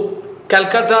to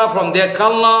Calcutta, from there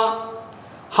Kalna.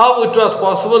 How it was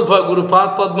possible for Guru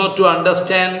Padma to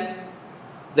understand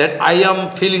that I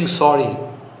am feeling sorry,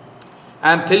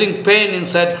 I am feeling pain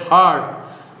inside heart.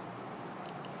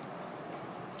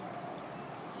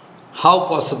 How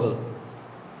possible?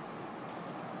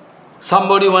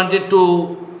 Somebody wanted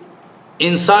to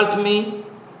insult me,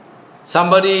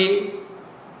 somebody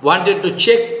wanted to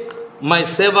check my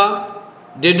seva,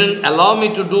 didn't allow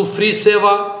me to do free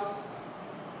seva,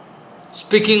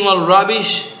 speaking all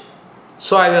rubbish.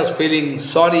 So I was feeling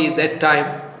sorry that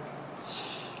time.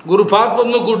 Guru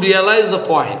Padma could realize the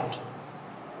point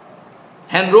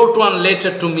and wrote one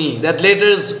letter to me. That letter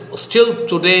is still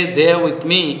today there with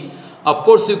me. Of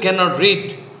course you cannot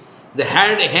read. The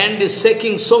hand is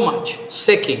shaking so much,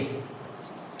 shaking.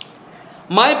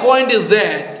 My point is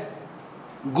that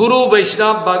Guru,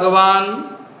 Vaishnava,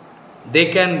 Bhagavan, they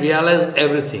can realize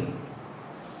everything.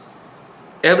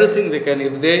 Everything they can,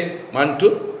 if they want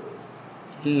to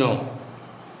know.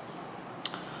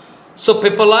 So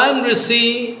Pipalayan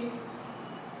Rishi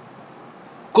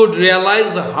could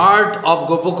realize the heart of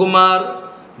Gopakumar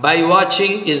by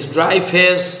watching his dry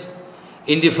face,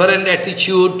 indifferent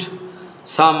attitude,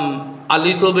 a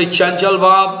little bit chanchal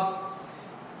bhav.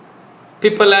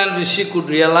 Pipalayan Rishi could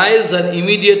realize and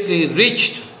immediately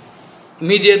reached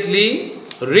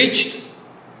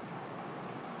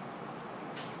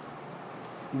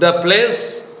the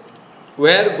place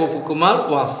where Gopakumar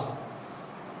was.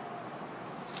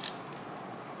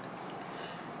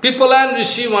 Pipalayan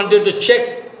Rishi wanted to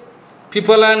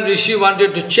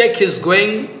check his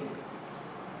going.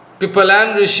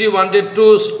 Pipalayan Rishi wanted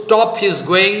to stop his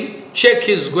going, check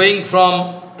his going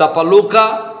from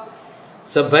Tapaloka.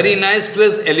 It's a very nice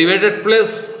place, elevated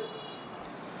place.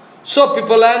 So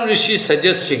Pipalayan Rishi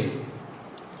suggesting,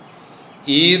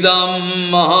 Idam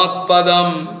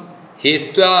Mahatpadam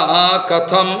Hitva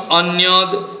Katham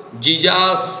Anyad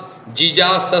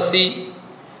Jijasasi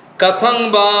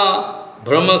Katham Ba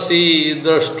Brahmasi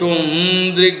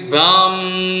Drashtum Drigbham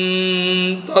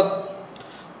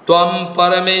Tvam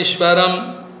Parameshwaram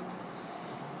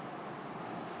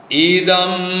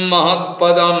Idam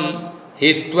Mahatpadam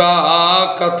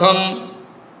Hitva Katham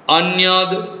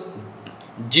Anyad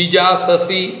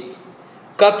Jijasasi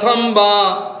Katham Ba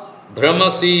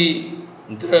Brahmasi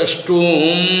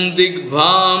Drashtum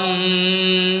Digbham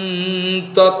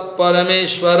Tat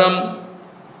Parameshwaram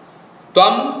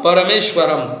Tvam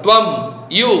Parameshwaram, Tvam,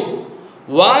 you.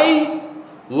 Why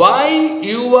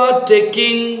you are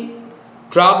taking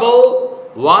trouble?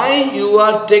 Why you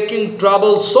are taking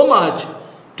trouble so much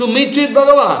to meet with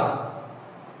Bhagavan?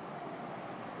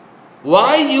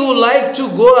 Why you like to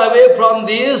go away from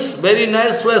this very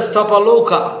nice place,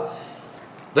 Tapaloka,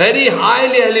 very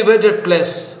highly elevated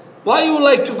place? Why you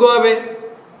like to go away?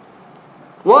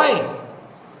 Why?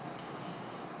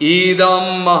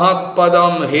 Idam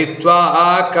Mahatpadam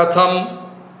Hitva Katham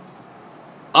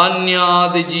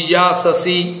Anyad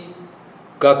Jijasasi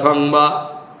Katham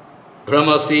Va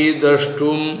Brahmasi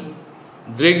Drashtum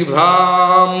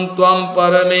Drigbham Tvam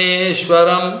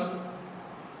Parameshwaram.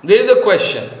 There is a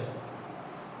question.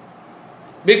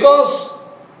 Because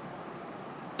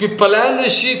Pipalayan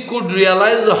Rishi could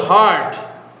realize the heart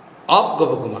of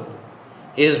Gopakumar.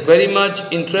 He is very much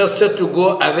interested to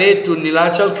go away to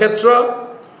Nilachal Khetra,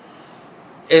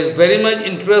 is very much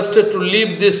interested to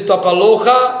leave this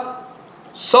Tapaloka.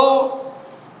 So,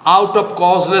 out of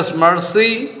causeless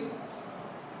mercy,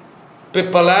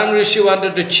 Pipalayan Rishi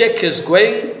wanted to check his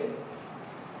going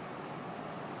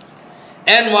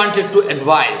and wanted to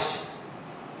advise.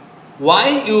 Why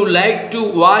you like to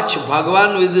watch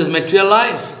Bhagavan with his material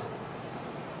eyes?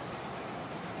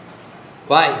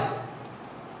 Why?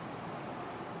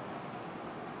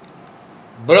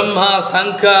 Brahma,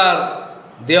 Shankar,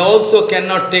 they also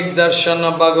cannot take darshan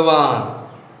of Bhagavan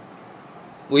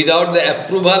without the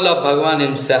approval of Bhagavan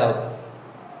himself.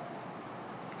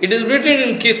 It is written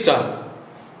in Kirtan.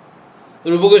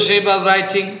 Rupa Goswami was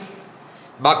writing,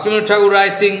 Bhaktivinoda Thakur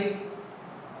writing,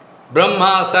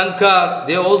 Brahma, Shankar,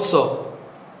 they also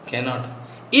cannot.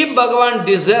 If Bhagavan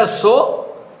desires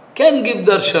so, can give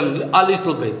darshan a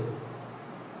little bit.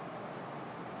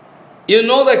 You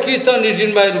know the Kirtan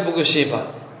written by Rupa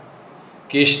Goswami.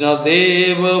 Krishna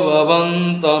Deva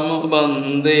Bhavantam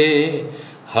Bande,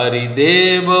 Hari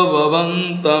Deva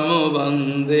Bhavantam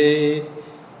Bande,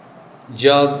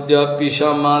 Jadyapi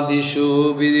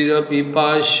Samadhishu Vidirapi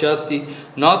Pashyati,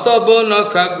 Natabo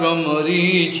Nakagram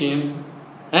Marichim.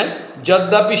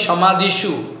 Jadyapi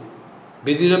Samadhishu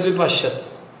Vidirapi Pashyati.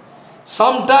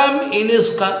 Sometime in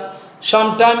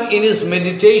his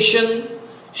meditation,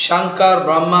 Shankar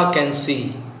Brahma can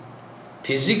see.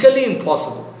 Physically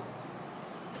impossible.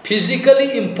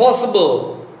 Physically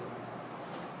impossible.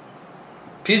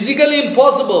 Physically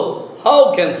impossible.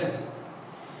 How can see?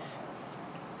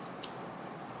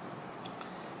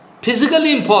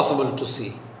 Physically impossible to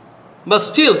see. But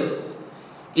still,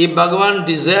 if Bhagavan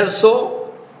desires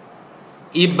so,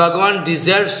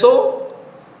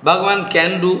 Bhagavan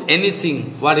can do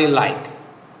anything what he like.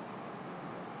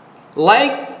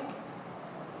 Like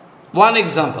one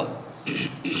example.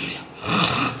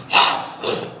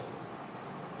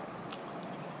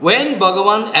 When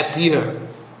Bhagavan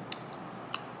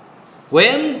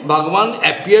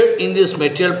appeared in this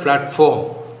material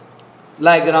platform,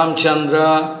 like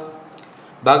Ramchandra,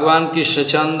 Bhagavan Krishna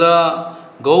Chandra,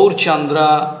 Gaur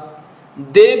Chandra,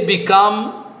 they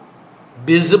become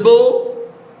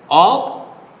visible of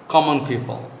common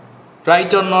people.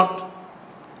 Right or not?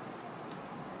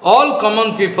 All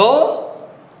common people,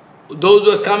 those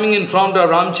who are coming in front of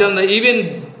Ramchandra,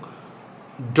 even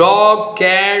dog,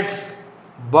 cats,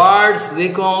 birds, they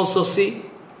can also see.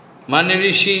 Mani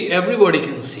Rishi, everybody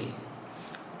can see.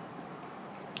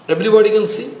 Everybody can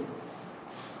see.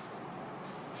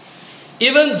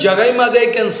 Even Jagai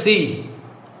Madai can see.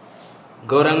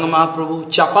 Gauranga Mahaprabhu,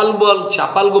 Chapal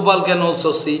Gopal can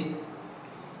also see.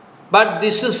 But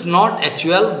this is not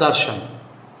actual darshan.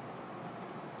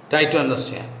 Try to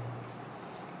understand.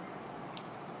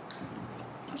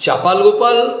 Chapal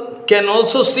Gopal can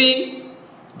also see,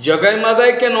 Jagai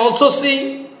Madai can also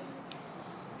see,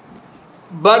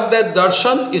 but that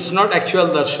darshan is not actual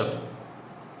darshan.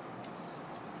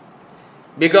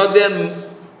 Because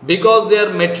they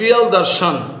are material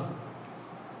darshan.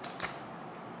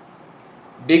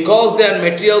 Because they are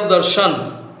material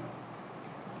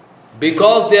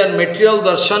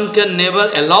darshan can never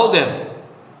allow them.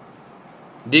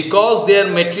 Because their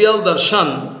material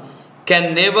darshan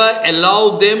can never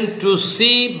allow them to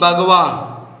see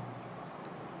Bhagavan.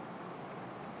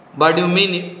 What do you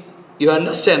mean? You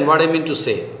understand what I mean to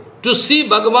say? To see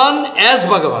Bhagavan as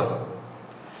Bhagavan.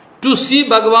 To see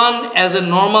Bhagavan as a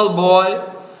normal boy.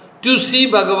 To see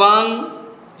Bhagavan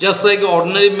just like an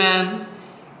ordinary man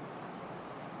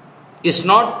is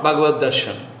not Bhagavad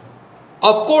Darshan.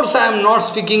 Of course, I am not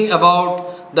speaking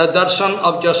about the darshan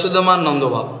of Jasodama Nanda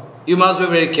Baba. You must be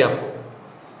very careful.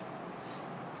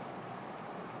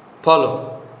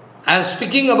 Follow. I am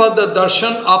speaking about the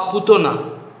darshan of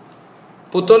Putana.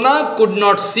 Putana could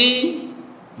not see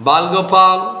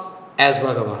Balgopal as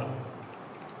Bhagavan.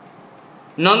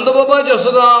 Nanda Baba,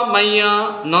 Jasoda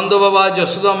Maya, Nanda Baba,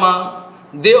 Jasoda Ma,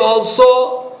 they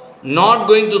also not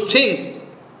going to think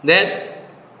that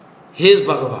he is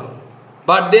Bhagavan.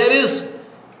 But there is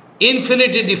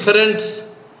infinity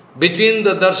difference between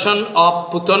the darshan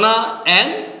of Putana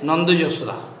and Nanda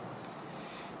Jasoda.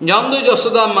 Nanda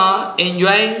Jasoda Ma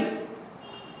enjoying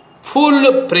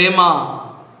full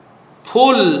prema,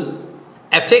 full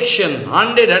affection,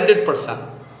 100%,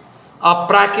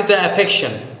 aprakita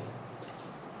affection.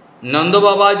 Nanda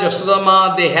Baba, Jasoda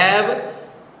Ma, they have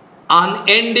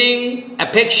unending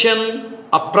affection,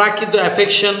 aprakita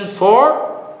affection for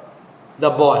the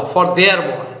boy, for their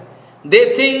boy.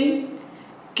 They think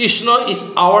Krishna is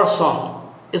our son.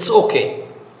 It's okay.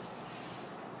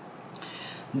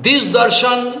 This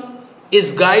darshan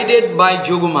is guided by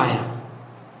Yogamaya.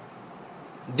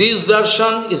 This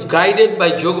darshan is guided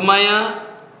by Yogamaya.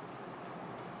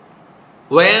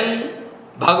 When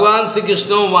Bhagavan Sri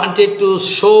Krishna wanted to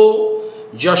show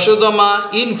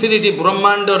Jashodama infinity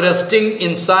Brahmanda resting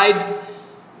inside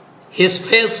his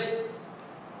face,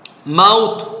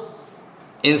 mouth,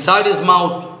 inside his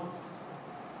mouth.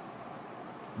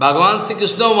 Bhagavan Sri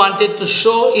Krishna wanted to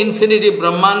show infinity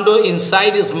Brahmanda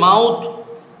inside his mouth,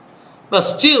 but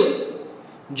still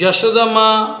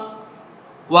Jashodama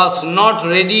was not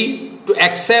ready to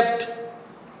accept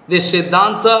this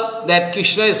Siddhanta that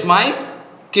Krishna is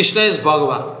Krishna is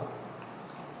Bhagavan.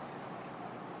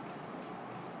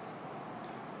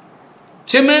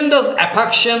 Tremendous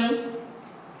affection,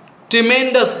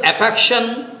 tremendous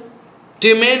affection,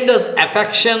 tremendous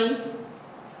affection,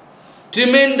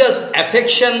 tremendous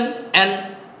affection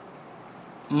and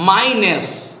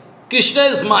mineness. Krishna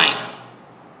is mine.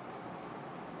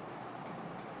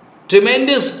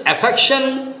 Tremendous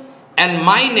affection and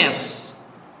mineness.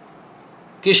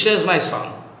 Krishna is my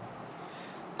son.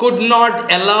 Could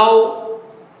not allow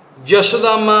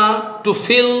Jashodama to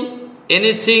feel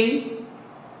anything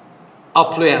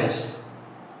affluence,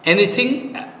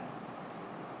 anything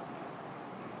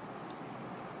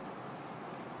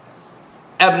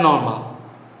abnormal.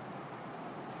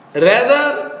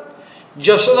 Rather,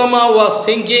 Jashodama was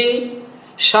thinking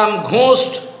some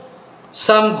ghost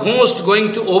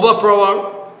going to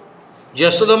overpower.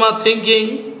 Jashodama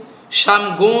thinking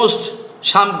some ghost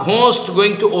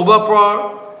going to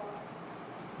overpower.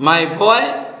 my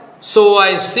boy, so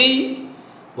I see,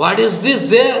 what is this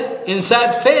there?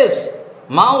 Inside face,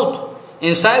 mouth,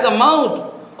 inside the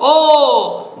mouth.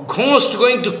 Oh, ghost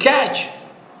going to catch.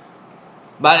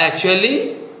 But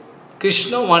actually,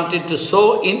 Krishna wanted to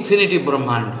show infinity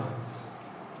Brahmanda.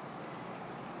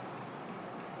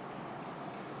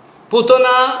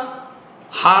 Putana,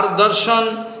 her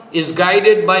darshan is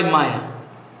guided by Maya.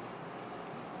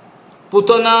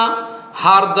 Putana,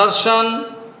 her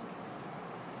darshan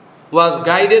was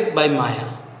guided by Maya.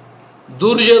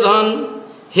 Duryodhan,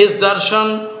 his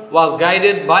darshan was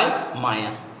guided by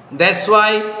Maya. That's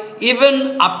why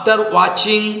even after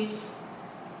watching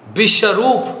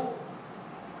Vishwarup,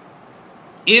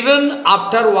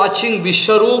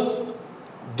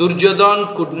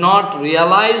 Duryodhan could not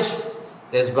realize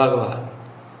this Bhagavan.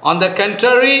 On the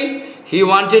contrary, he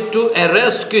wanted to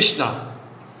arrest Krishna.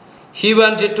 He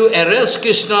wanted to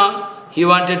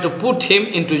put him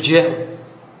into jail.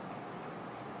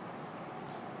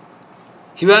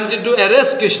 He wanted to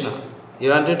arrest Krishna. He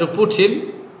wanted to put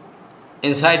him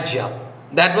inside jail.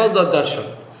 That was the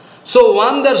darshan. So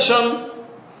one darshan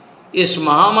is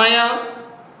Mahamaya,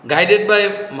 guided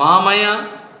by Mahamaya,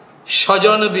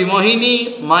 Shajana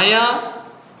Vimohini Maya,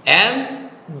 and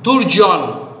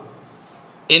Durjan.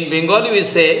 In Bengali we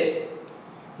say,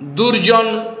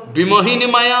 Durjan Vimohini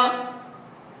Maya,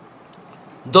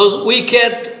 those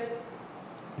wicked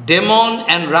demon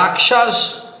and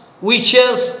Rakshas,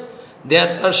 witches,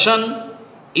 their darshan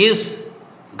is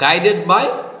guided by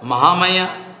Mahamaya.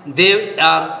 They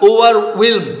are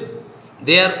overwhelmed.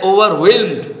 They are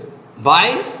overwhelmed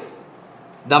by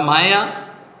the Maya,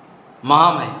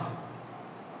 Mahamaya.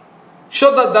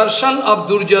 So the darshan of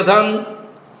Duryodhan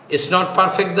is not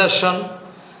perfect darshan.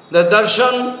 The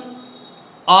darshan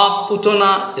of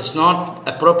Putana is not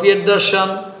appropriate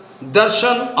darshan.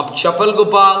 Darshan of Chapal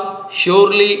Gopal,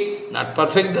 surely not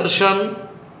perfect darshan.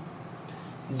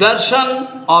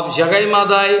 Darshan of Jagai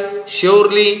Madai,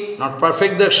 surely not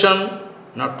perfect darshan,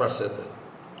 not perfect.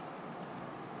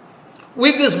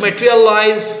 With this material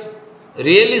lies,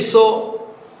 really so,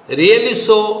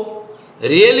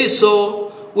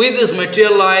 with this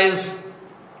material lies,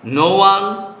 no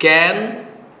one can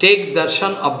take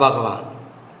darshan of Bhagavan.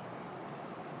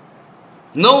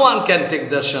 No one can take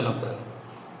darshan of Bhagavan.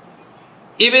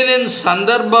 Even in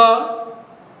Sandarbha,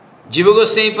 Jiva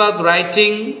Goswami Pad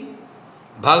writing,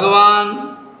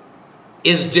 Bhagavan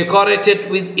is decorated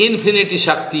with infinity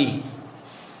Shakti.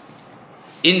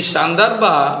 In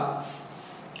Sandarbha,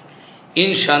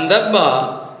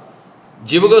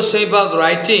 Jiva Goswami Pad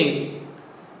writing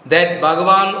that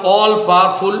Bhagavan,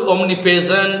 all-powerful,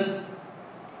 omnipresent,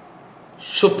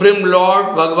 Supreme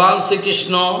Lord, Bhagavan Sri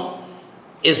Krishna,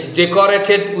 is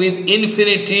decorated with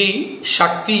infinity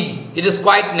Shakti. It is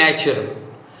quite natural.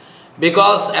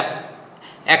 Because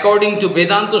according to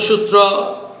Vedanta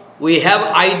Sutra, we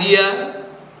have idea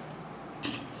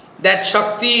that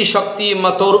Shakti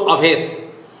Mator Abhed.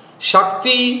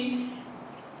 Shakti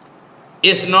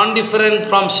is non-different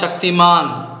from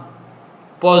Shaktiman,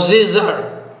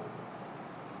 possessor.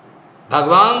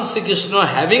 Bhagavan Sri Krishna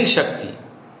having Shakti.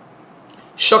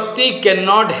 Shakti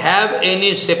cannot have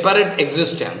any separate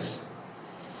existence.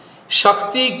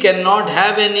 Shakti cannot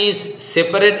have any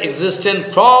separate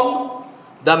existence from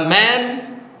the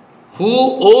man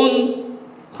who own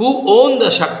the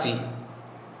Shakti.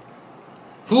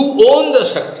 Who own the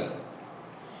Shakti.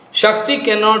 Shakti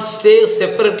cannot stay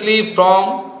separately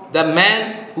from the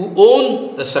man who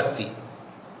own the Shakti.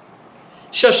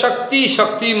 Shakti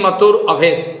Matur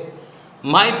Abhed.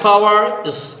 My power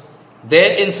is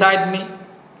there inside me.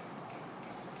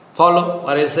 Follow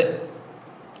what I say?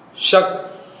 So,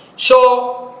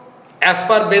 as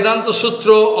per Vedanta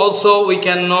Sutra, also we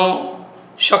can know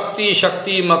Shakti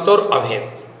Matur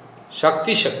Abhed.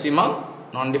 Shakti man,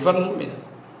 non-different meaning.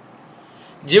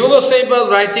 Jiva Goswami was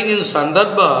writing in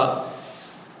Sandarbha,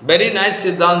 very nice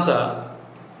Siddhanta,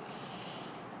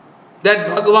 that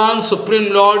Bhagavan,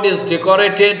 Supreme Lord, is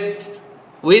decorated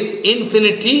with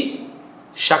infinity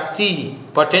Shakti,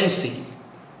 potency.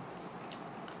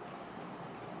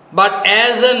 But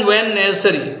as and when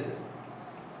necessary,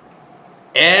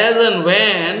 as and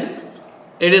when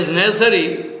it is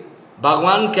necessary,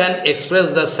 Bhagavan can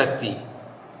express the Shakti.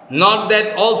 Not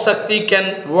that all Shakti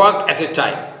can work at a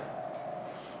time.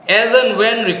 As and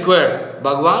when required,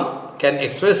 Bhagavan can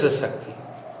express the Shakti.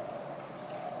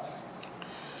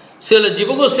 Srila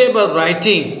Jiva Goswami was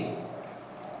writing,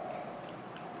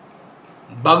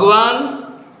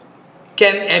 Bhagavan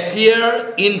can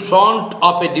appear in front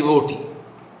of a devotee.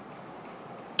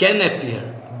 Can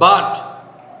appear, but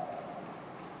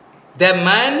the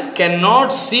man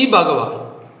cannot see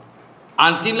Bhagavan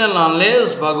until and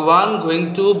unless Bhagavan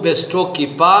going to bestow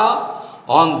Kripa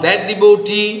on that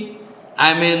devotee,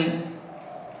 I mean,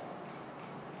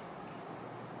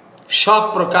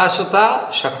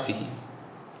 Saprakashata Shakti.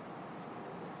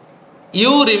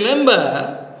 You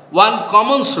remember one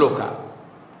common sloka.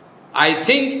 I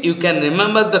think you can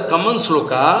remember the common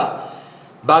sloka.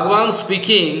 Bhagavan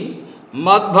speaking,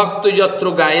 Mad Bhaktu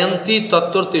Jatru Gayanti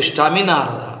Tattva Tishtami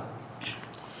Narada.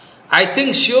 I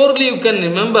think surely you can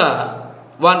remember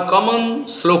one common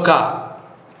sloka,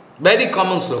 very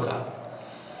common sloka.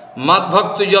 Mad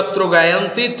Bhaktu Jatru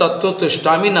Gayanti Tattva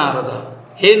Tishtami Narada.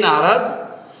 Hey Narad,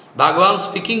 Bhagavan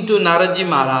speaking to Naradji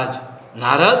Maharaj.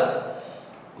 Narad,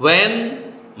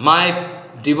 when my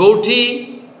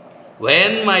devotee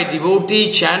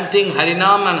chanting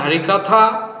Harinam and Harikatha,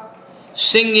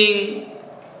 singing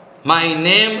my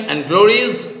name and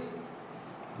glories,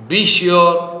 be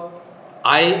sure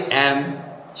I am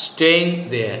staying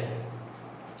there.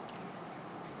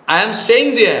 I am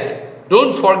staying there.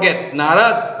 Don't forget,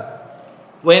 Narad,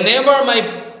 whenever my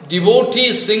devotee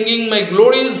is singing my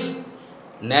glories,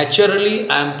 naturally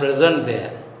I am present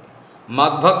there.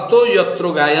 Madbhakto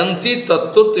yatru gayanti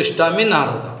tattu tishtami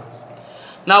Narada.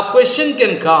 Now question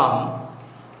can come,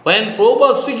 when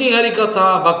Prabhupada speaking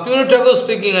Harikatha, Bhaktivinoda Thakur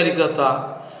speaking Harikatha,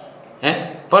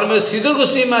 Parameswar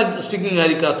Goswami speaking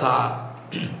Harikatha,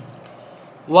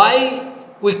 why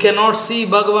we cannot see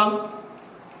Bhagavan?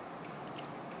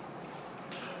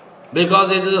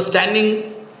 Because it is a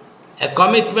standing, a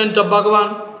commitment of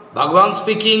Bhagavan. Bhagavan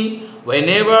speaking,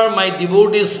 whenever my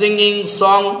devotee is singing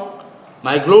song,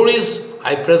 my glories,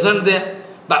 I present there.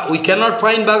 But we cannot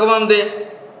find Bhagavan there.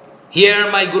 Here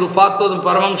my Guru Padma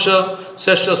Paramahansa,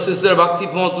 Sreshta Sister Bhakti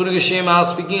Pramod Puri Goswami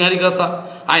speaking Harikatha.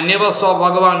 I never saw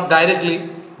Bhagavan directly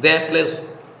there place.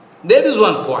 There is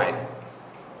one point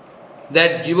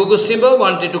that Jiva Goswami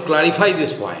wanted to clarify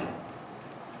this point.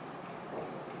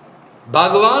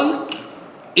 Bhagavan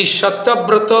is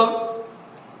Shatyabrata.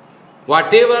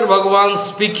 Whatever Bhagavan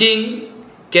speaking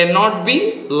cannot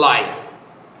be lie.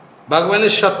 Bhagavan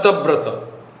is Shatyabrata.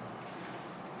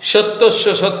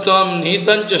 Shatyasya satyam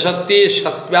nihitancha satye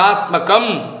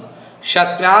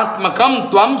satyatmakam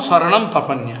tvam saranam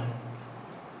papanya.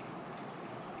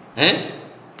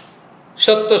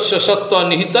 Shatyasya satya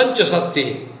nihitancha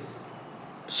satye.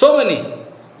 So many.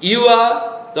 You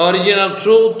are the original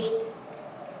truth.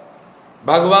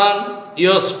 Bhagavan,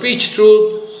 your speech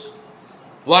truth.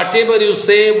 Whatever you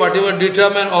say, whatever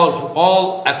determine,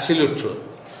 all absolute truth.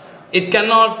 It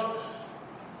cannot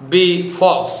be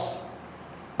false.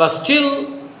 But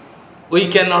still, we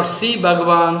cannot see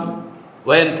Bhagavan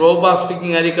when Prabhupada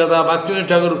speaking Harikatha, Bhaktivinoda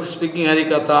Thakur speaking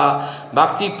Harikatha,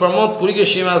 Bhakti Pramod Puri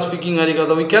Goswami speaking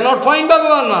Harikatha. We cannot find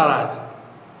Bhagavan Maharaj.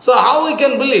 So how we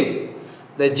can believe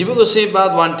that Jiva Goswami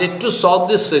wanted to solve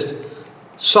this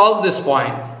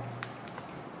point?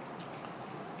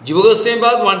 Jiva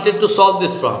Goswami wanted to solve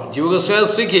this problem. Jiva Goswami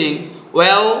was speaking,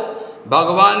 well,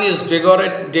 Bhagavan is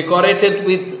decorated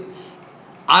with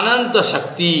Ananta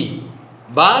Shakti.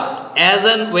 But as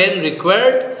and when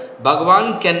required,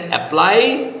 Bhagavan can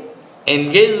apply,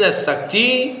 engage the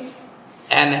Shakti,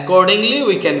 and accordingly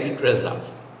we can get result.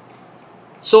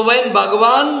 So when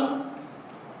Bhagavan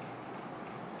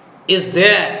is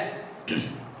there,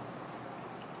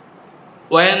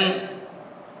 when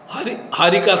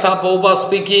Harikatha Prabhupada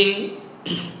speaking,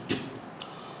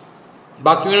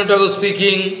 Bhaktivinoda Thakur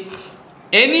speaking,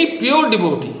 any pure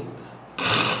devotee,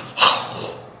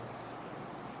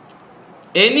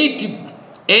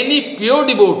 any pure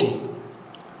devotee,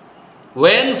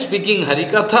 when speaking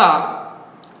Harikatha,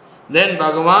 then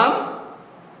Bhagavan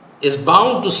is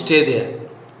bound to stay there.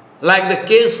 Like the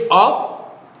case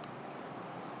of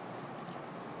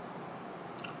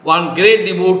one great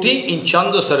devotee in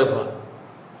Chandrasarovar.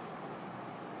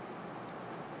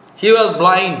 He was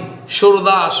blind,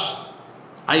 Shurdas,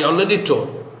 I already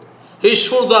told. He is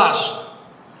Shurdas.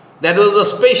 That was a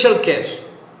special case.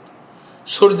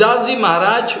 Surdaji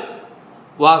Maharaj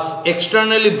was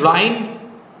externally blind.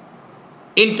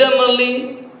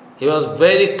 Internally, he was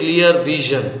very clear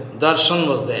vision. Darshan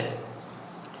was there.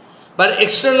 But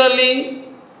externally,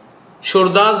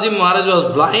 Surdaji Maharaj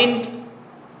was blind.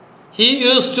 He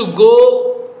used to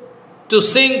go to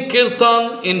sing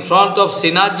kirtan in front of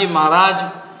Sinaji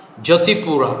Maharaj,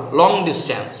 Jatipura, long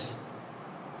distance.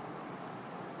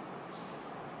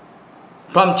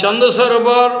 From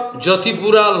Chandrasarovar,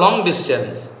 Jatipura, long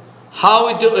distance. How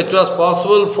it was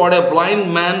possible for a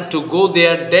blind man to go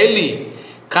there daily,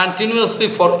 continuously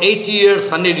for 80 years,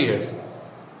 100 years.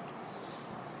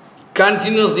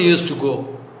 Continuously used to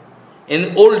go.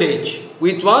 In old age,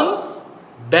 with one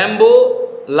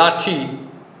bamboo lathi,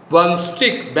 one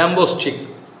stick, bamboo stick,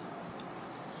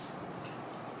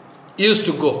 used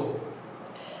to go.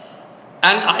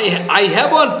 And I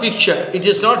have one picture, it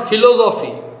is not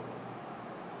philosophy.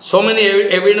 So many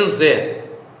evidence there.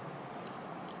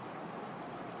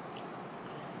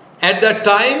 At that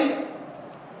time,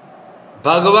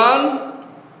 Bhagavan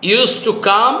used to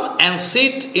come and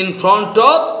sit in front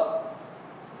of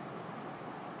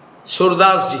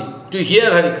Surdasji to hear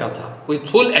Harikatha with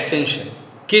full attention,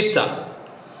 Kirtan.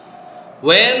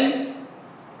 When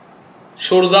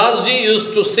Surdasji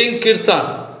used to sing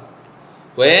Kirtan,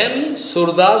 when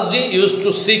Surdasji used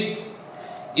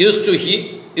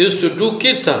to do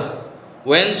Kirtan,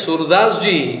 when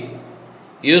Surdasji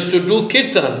used to do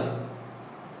Kirtan,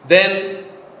 then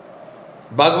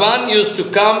Bhagavan used to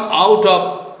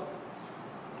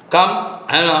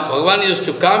Bhagavan used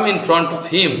to come in front of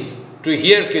him to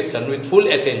hear Kirtan with full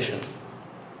attention.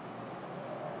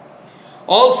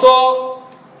 Also,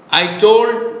 I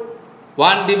told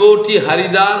one devotee,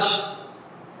 Haridas,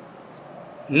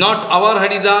 not our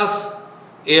Haridas,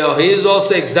 he is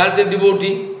also exalted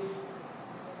devotee.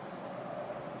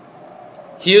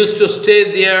 He used to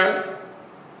stay there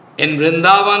in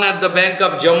Vrindavan at the bank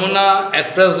of Jamuna.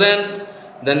 At present,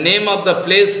 the name of the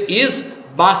place is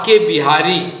Banke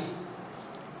Bihari.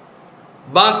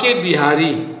 Banke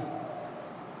Bihari.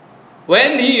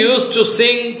 When he used to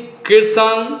sing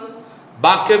Kirtan,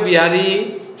 Banke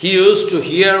Bihari, he used to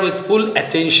hear with full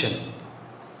attention.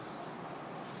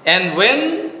 And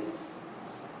when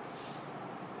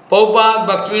Prabhupada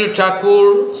Bhaktivinoda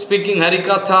Thakur speaking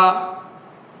Harikatha,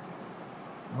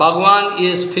 Bhagavan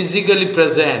is physically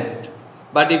present,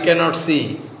 but you cannot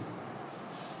see.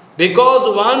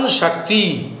 Because one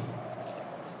Shakti,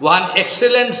 one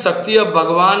excellent Shakti of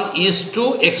Bhagavan is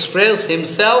to express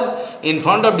himself in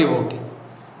front of devotee.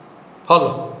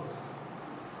 Follow.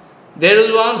 There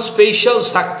is one special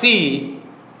Shakti,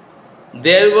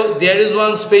 there is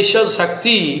one special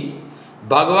Shakti,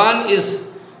 Bhagavan is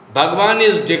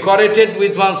decorated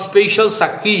with one special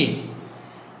Shakti.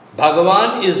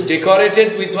 Bhagavan is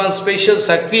decorated with one special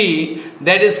Shakti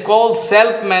that is called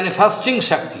self-manifesting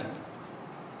Shakti.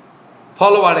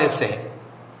 Follow what I say.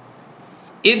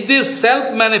 If this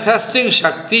self-manifesting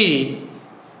Shakti,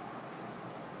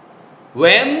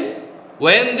 when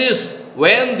this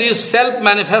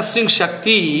self-manifesting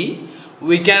Shakti,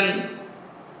 when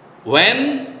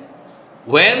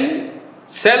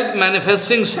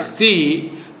self-manifesting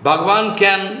Shakti, Bhagavan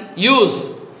can use,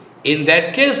 in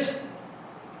that case,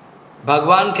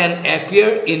 Bhagavan can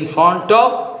appear in front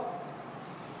of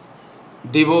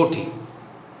devotee.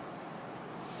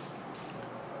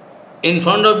 In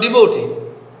front of devotee.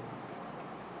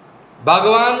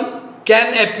 Bhagavan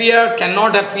can appear,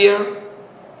 cannot appear.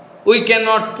 We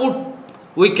cannot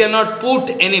put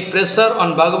any pressure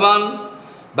on Bhagavan.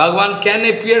 Bhagavan can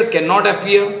appear, cannot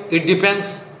appear. It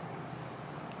depends.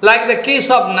 Like the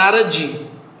case of Naradji.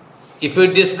 If we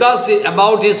discuss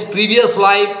about his previous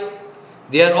life,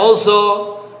 there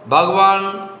also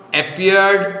Bhagavan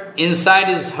appeared inside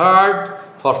his heart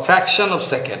for fraction of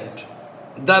second.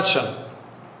 Darshan.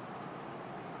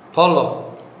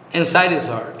 Follow. Inside his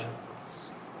heart.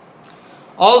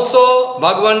 Also,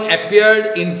 Bhagavan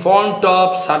appeared in front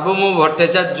of Sarvabhauma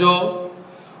Bhattacharya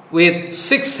with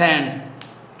 6 hands.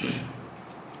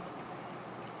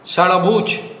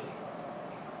 Sarabhuj.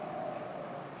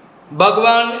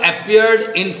 Bhagavan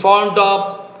appeared in front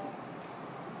of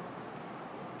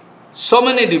so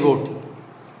many devotees.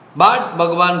 But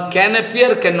Bhagavan can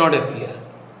appear, cannot appear.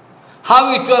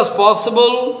 How it was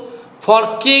possible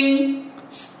for King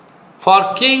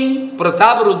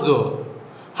Prataparudra?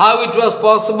 How it was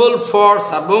possible for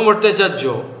Sarvabhauma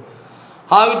Bhattacharya?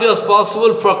 How it was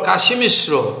possible for Kashi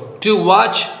Mishra to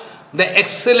watch the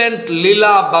excellent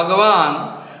Leela of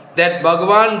Bhagavan, that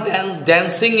Bhagavan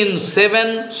dancing in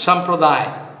 7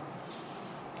 sampradaya?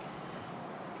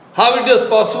 How it was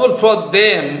possible for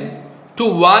them to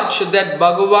watch that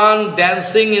Bhagavan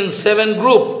dancing in 7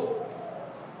 groups?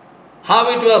 How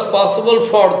it was possible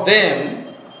for them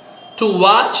to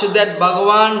watch that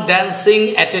Bhagavan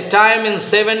dancing at a time in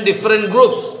 7 different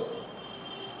groups?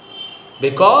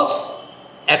 Because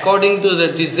according to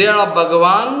the desire of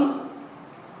Bhagavan,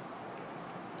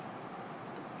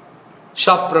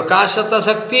 Saprakashata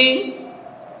Shakti,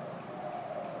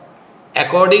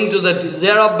 according to the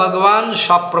desire of Bhagavan,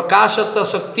 Saprakashata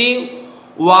Shakti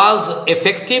was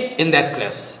effective in that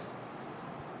place.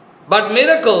 But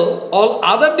miracle, all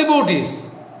other devotees,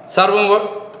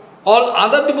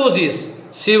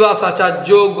 Shiva, Sacharya,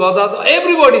 Godada,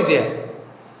 everybody there.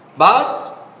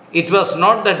 But it was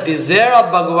not the desire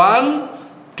of Bhagavan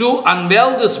to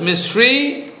unveil this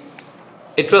mystery.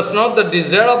 It was not the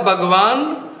desire of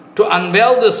Bhagavan to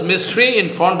unveil this mystery in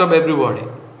front of everybody.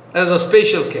 There's a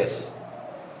special case.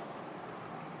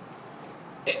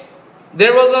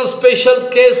 There was a special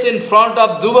case in front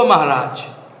of Dhruva Maharaj.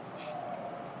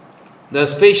 The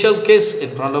special case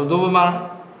in front of Dhruva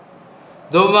Maharaj.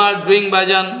 Dhruva Maharaj doing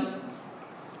bhajan.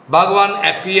 Bhagavan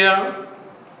appeared.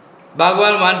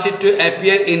 Bhagavan wanted to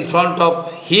appear in front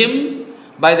of him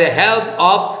by the help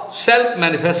of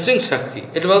self-manifesting Shakti.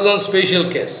 It was a special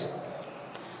case.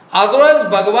 Otherwise,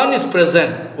 Bhagavan is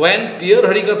present. When pure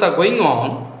Harikatha going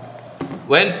on,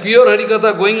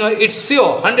 it's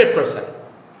sure, 100%.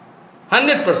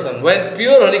 100%. When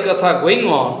pure Harikatha going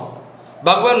on,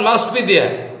 Bhagavan must be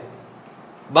there.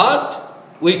 But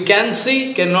we can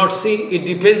see, cannot see, it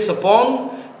depends upon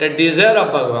the desire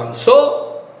of Bhagavan.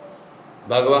 So,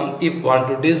 Bhagavan, if want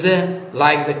to desire,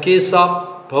 like the case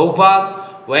of Prabhupada,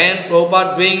 when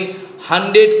Prabhupada doing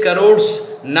 100 crores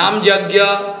Nam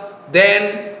Yajna,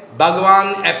 then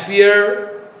Bhagavan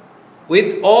appeared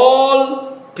with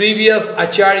all previous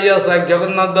acharyas like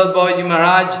Jagannath Das Babaji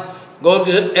Maharaj,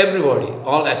 everybody,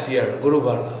 all appeared, Guru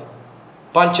Varga.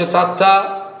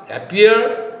 Panchatattva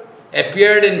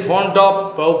appeared in front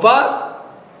of Prabhupada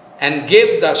and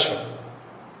gave darshan.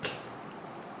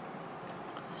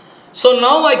 So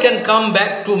now I can come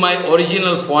back to my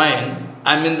original point.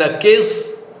 I am in the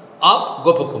case of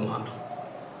Gopakumar.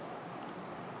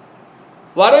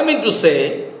 What I mean to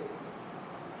say,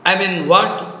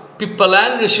 what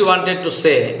Pippalan Rishi wanted to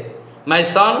say, my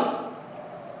son,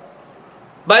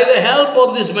 by the help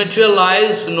of this material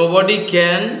eyes, nobody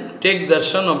can take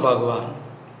darshan of Bhagavan.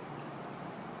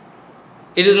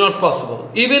 It is not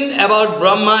possible. Even about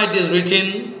Brahma it is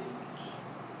written,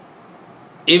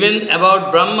 even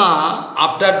about Brahma,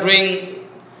 after doing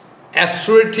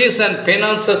austerities and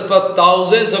penances for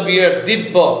thousands of years,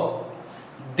 Dibba,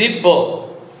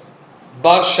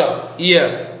 Varsha,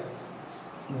 year,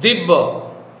 Dibba,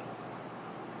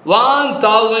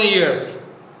 1000 years,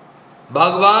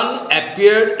 Bhagavan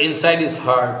appeared inside his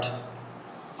heart.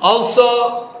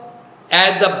 Also,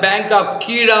 at the bank of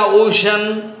Kira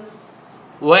ocean,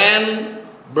 when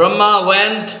Brahma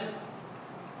went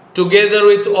together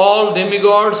with all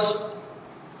demigods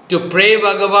to pray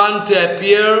Bhagavan to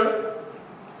appear,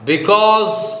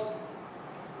 because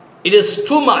it is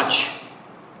too much.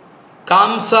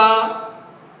 Kamsa,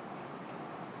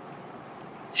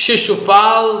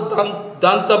 Shishupal,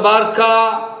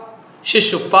 Dantabarka,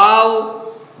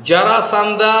 Shishupal,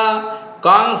 Jarasandha,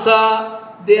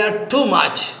 Kamsa, they are too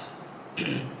much.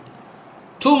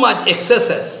 Too much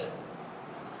excesses.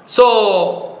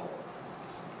 So,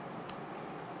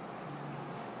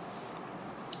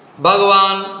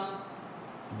 Bhagavan,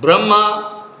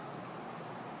 Brahma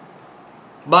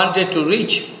wanted to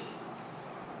reach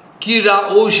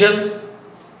Kira ocean,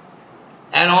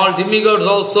 and all demigods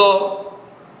also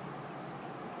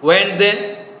went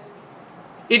there.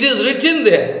 It is written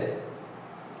there,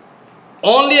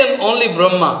 only and only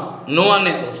Brahma, no one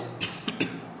else.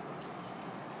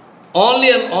 Only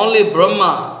and only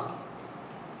Brahma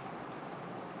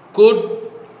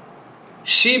could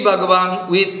see Bhagavan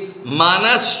with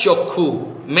manas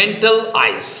chokhu, mental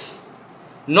eyes,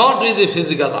 not with the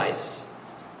physical eyes.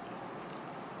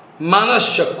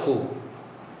 Manas chokhu.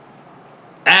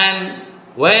 And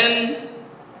when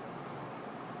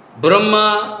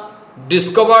Brahma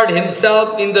discovered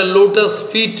himself in the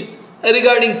lotus feet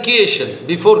regarding creation,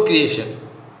 before creation,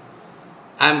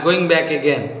 I am going back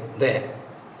again there.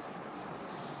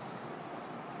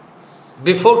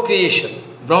 Before creation,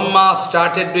 Brahma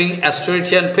started doing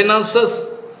austerity and penances,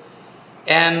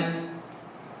 and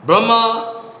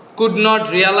Brahma could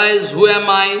not realize who am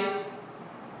I.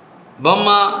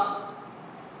 Brahma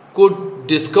could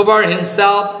discover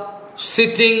himself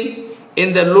sitting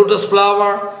in the lotus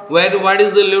flower. What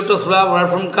is the lotus flower? Where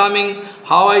from coming?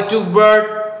 How I took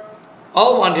birth?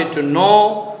 All wanted to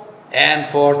know, and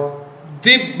for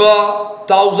Dibba,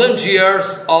 1000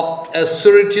 years of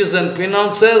austerities and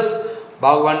penances,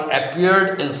 Bhagavan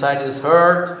appeared inside his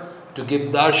heart to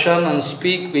give darshan and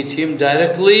speak with him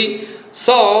directly.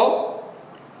 So,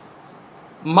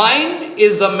 mind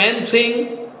is the main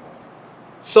thing.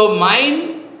 So,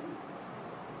 mind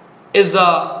is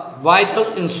a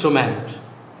vital instrument.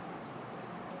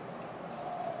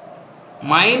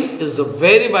 Mind is a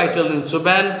very vital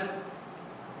instrument.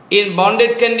 In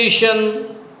bonded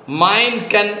condition,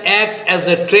 mind can act as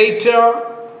a traitor.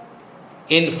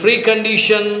 In free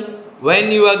condition,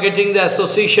 when you are getting the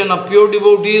association of pure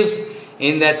devotees,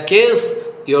 in that case,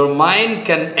 your mind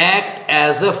can act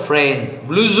as a friend,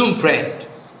 bosom friend.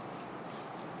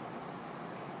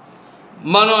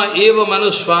 Mano eva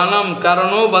manusvanam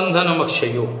karano bandhanam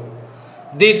akshayo.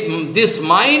 This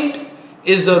mind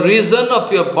is the reason of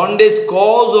your bondage,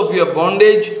 cause of your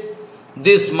bondage.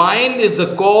 This mind is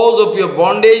the cause of your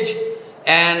bondage,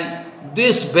 and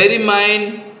this very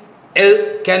mind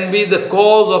can be the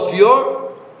cause of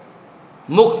your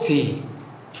mukti.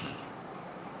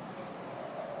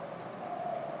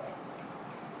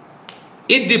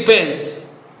 It depends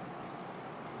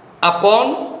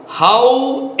upon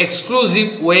how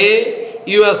exclusive way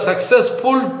you are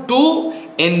successful to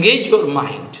engage your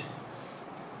mind.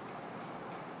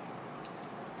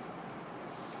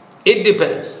 It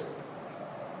depends.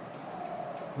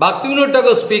 Bhaktivinoda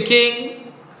Thakur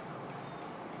speaking,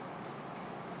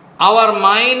 our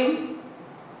mind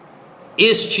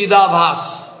is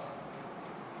Chidabhas.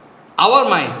 Our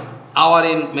mind, our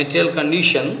in material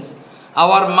condition,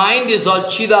 our mind is all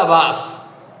Chidabhas,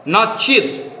 not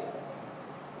Chid.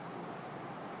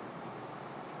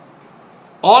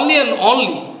 Only and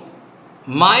only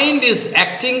mind is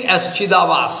acting as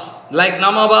Chidabhas. Like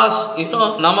Namabhas, you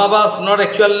know, Namabhas, not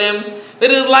actual name,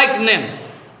 it is like name.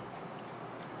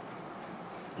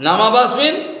 Namabhas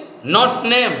means not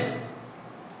name,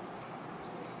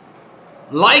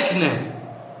 like name.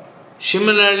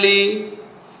 Similarly,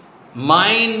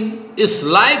 mind is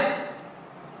like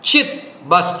Chit,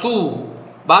 Vastu,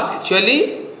 but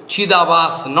actually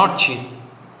Chidabhas, not Chit.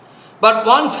 But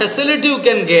one facility you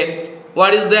can get,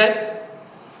 what is that?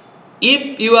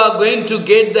 If you are going to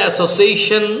get the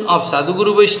association of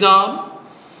Sadhguru Vaishnava,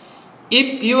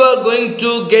 if you are going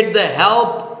to get the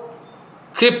help,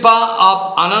 Kripa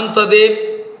of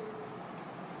Anantadev,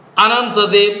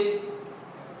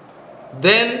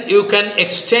 then you can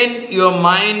extend your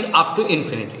mind up to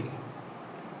infinity.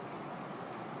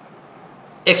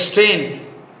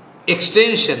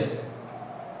 Extension.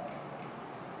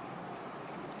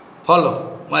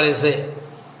 Follow what I say.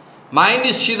 Mind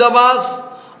is Chidabhas,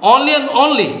 only and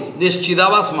only this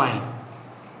Chidabhas mind.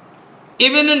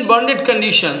 Even in bonded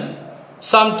condition,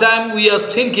 sometimes we are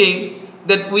thinking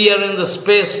that we are in the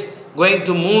space, going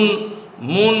to moon,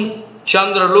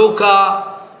 Chandra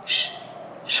Loka,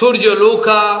 Surya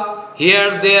Loka,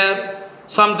 here, there.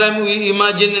 Sometimes we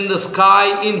imagine in the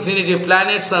sky, infinity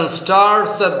planets and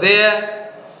stars are there.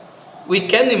 We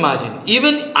can imagine.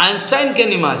 Even Einstein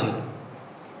can imagine.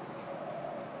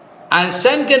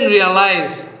 Einstein can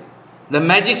realize the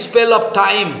magic spell of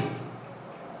time,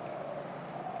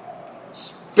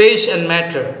 space and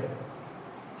matter,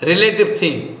 relative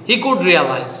thing. He could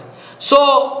realize.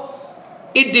 So,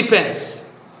 it depends.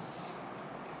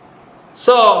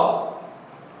 So,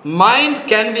 mind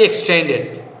can be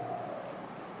extended.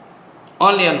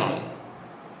 Only and only.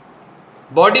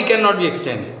 Body cannot be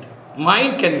extended.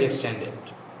 Mind can be extended.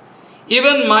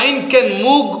 Even mind can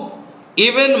move.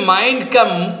 Even mind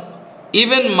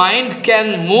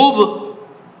can move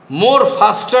more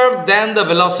faster than the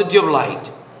velocity of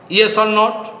light. Yes or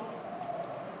not?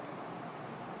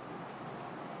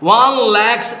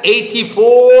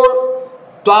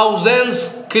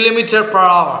 1,84,000 kilometers per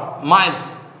hour, miles.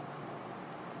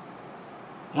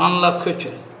 1 lakh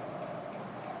creature.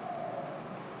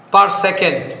 Per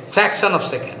second, fraction of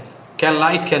second,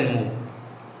 light can move.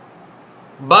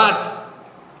 But,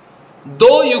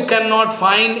 though you cannot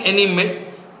find any,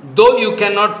 though you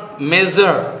cannot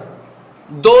measure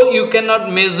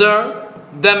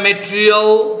the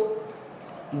material,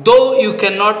 though you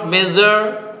cannot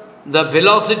measure the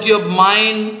velocity of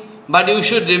mind, but you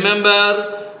should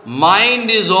remember, mind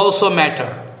is also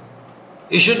matter.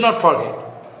 You should not forget.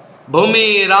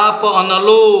 Bhumi, Rapa,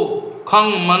 Analo,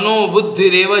 Khang, Mano,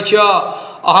 Buddhi, Revacha,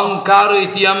 Ahankara,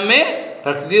 Ityamme,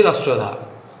 Prakriti, Rastradha.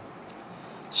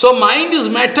 So mind is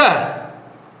matter.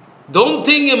 Don't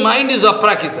think a mind is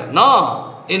aprakita.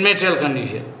 No, in material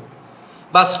condition.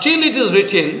 But still it is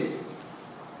written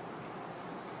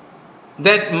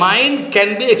that mind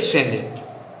can be extended.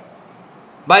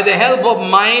 By the help of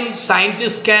mind,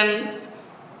 scientists can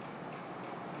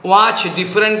watch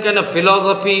different kind of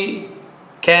philosophy,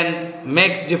 can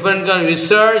make different kind of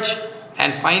research,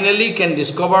 and finally can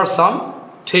discover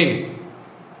something,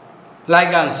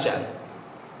 like Einstein.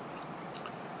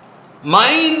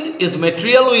 Mind is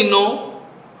material, we know.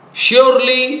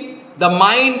 Surely, the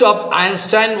mind of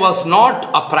Einstein was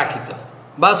not aprakita.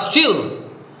 But still,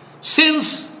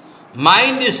 since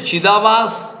mind is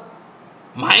Chidabhas,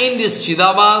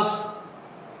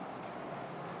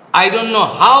 I don't know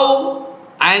how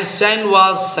Einstein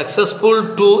was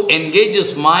successful to engage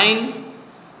his mind,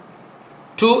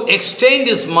 to extend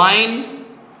his mind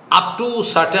up to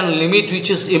certain limit which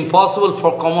is impossible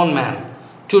for common man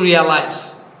to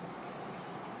realize.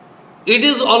 It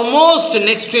is almost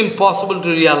next to impossible to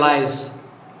realize,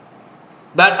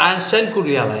 but Einstein could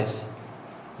realize.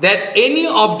 that any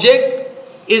object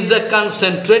is a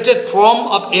concentrated form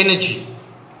of energy.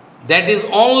 That is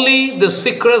only the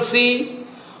secrecy.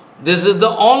 This is the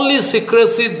only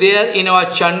secrecy there in our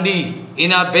Chandi,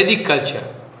 in our Vedic culture,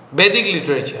 Vedic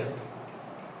literature.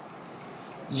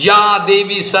 Ya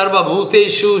Devi Sarva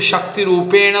Bhuteshu Shakti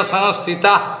Rupena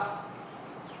Sanastita.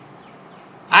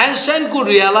 Einstein could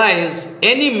realize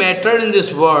any matter in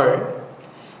this world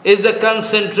is a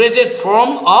concentrated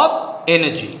form of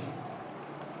energy.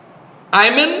 I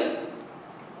mean,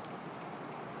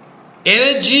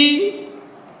 energy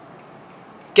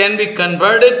can be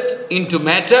converted into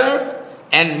matter,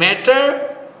 and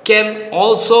matter can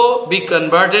also be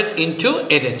converted into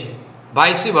energy,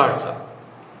 vice versa.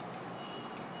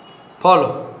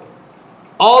 Follow.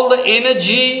 All the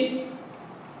energy,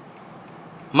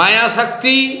 Maya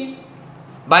Shakti,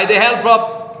 by the help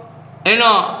of,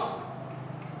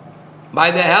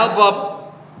 by the help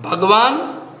of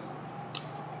Bhagavan,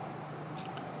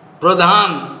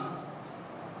 Pradhan,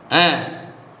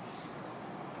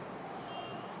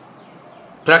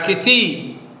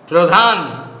 Prakriti,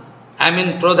 Pradhan,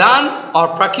 Pradhan or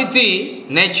Prakriti,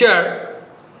 nature,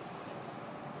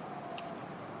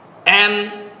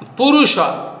 and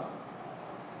Purusha,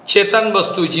 Chetan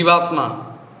Vastu, Jivatma,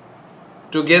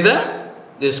 together,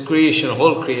 this creation,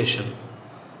 whole creation.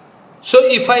 So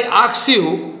if I ask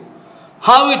you,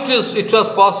 how it was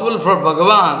possible for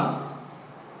Bhagavan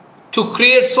to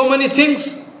create so many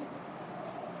things?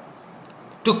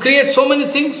 To create so many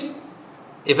things?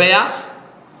 If I ask,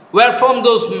 where from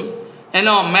those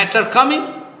matter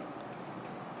coming?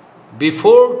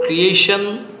 Before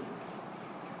creation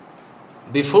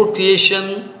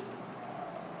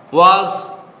was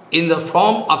in the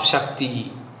form of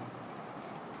Shakti,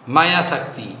 Maya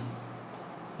Shakti,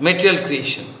 material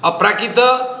creation.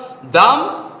 Aprakita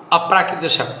Dham, Aprakita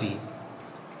Shakti,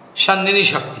 Shandini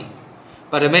Shakti.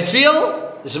 But a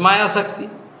material is Maya Shakti,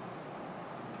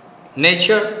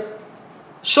 nature.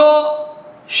 So,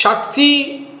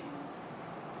 Shakti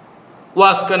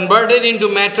was converted into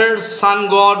matter, sun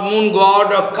god, moon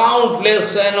god, or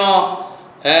countless,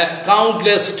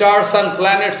 countless stars and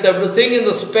planets, everything in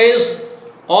the space,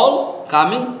 all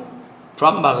coming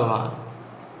from Bhagavan.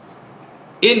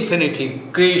 Infinity,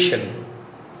 creation.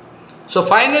 So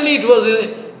finally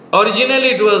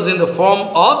originally it was in the form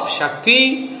of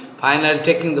Shakti, finally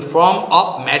taking the form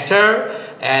of matter,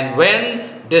 and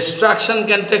when destruction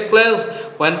can take place,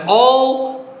 when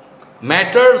all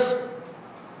matters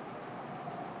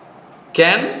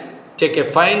can take a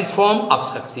fine form of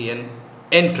Shakti and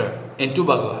enter into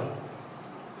Bhagavan.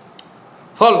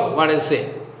 Follow what I say.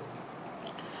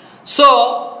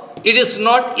 So, it is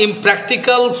not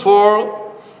impractical for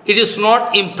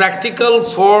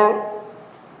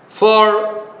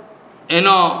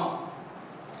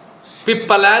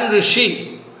Pippalan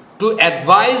Rishi to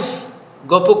advise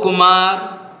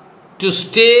Gopakumar to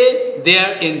stay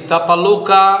there in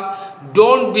Tapaloka,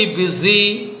 don't be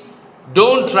busy,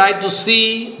 don't try to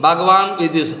see Bhagavan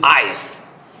with his eyes,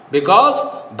 because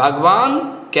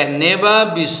Bhagavan can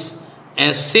never be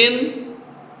seen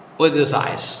with his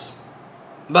eyes.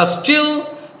 But still,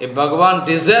 if Bhagavan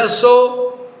desires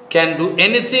so, can do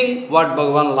anything what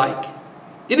Bhagavan like.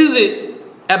 It is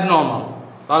abnormal.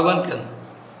 Bhagavan can.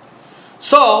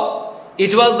 So,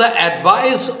 it was the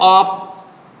advice of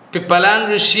Pippalan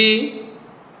Rishi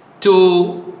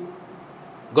to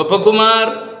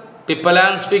Gopakumar,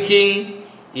 Pippalan speaking,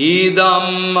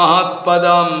 Idam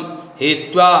Mahatpadam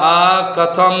Hitva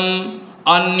Katham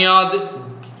Anyad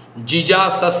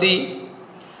Jijasasi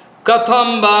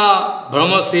Katham Va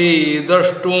Brahmasi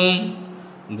Drashtum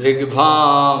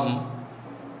Drigvam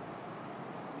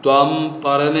Tvam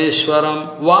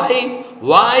Parameshwaram.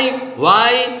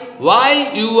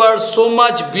 Why you are so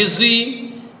much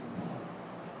busy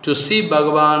to see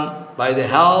Bhagavan by the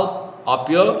help of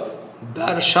your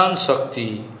darshan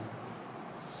Shakti?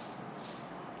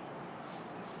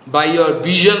 By your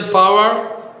vision power,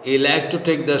 you like to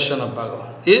take darshan of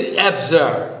Bhagavan. It is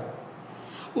absurd.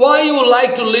 Why you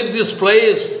like to leave this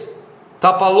place?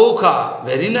 Tapaloka,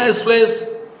 very nice place.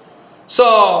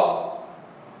 So,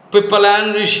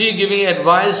 Pippalan Rishi giving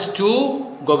advice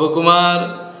to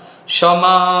Gopakumar,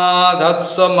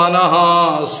 Shamadhatsa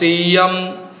manaha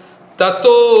siyam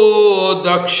tato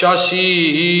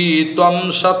dakshashi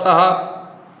tvam sataha.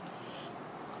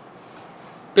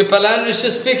 Pippalan Rishi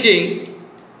speaking,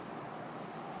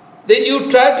 that you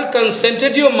try to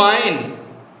concentrate your mind,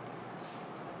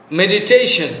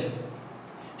 meditation.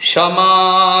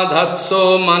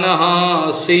 Shamadhatso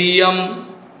manaha siyam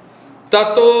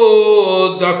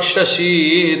tato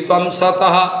dakshashi tvam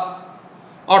sataha.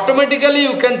 Automatically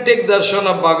you can take darshan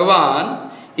of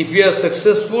Bhagavan if you are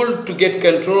successful to get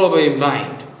control over your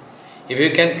mind, if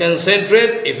you can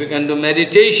concentrate, if you can do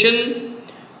meditation,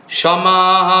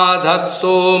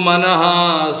 Samadhatso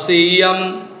manaha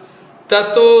siyam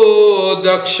tato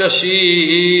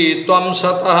dakshashi tvam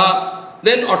sataha,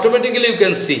 then automatically you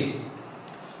can see.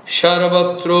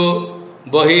 Sarvatro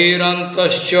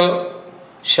bahirantascha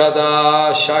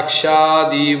sada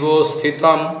shakshadivo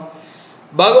sthitam.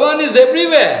 Bhagavan is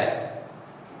everywhere.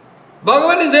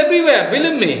 Bhagavan is everywhere,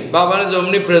 believe me. Bhagavan is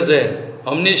omnipresent,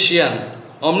 omniscient,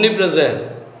 omnipresent.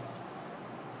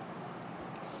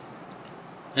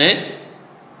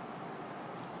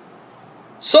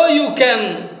 So you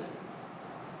can,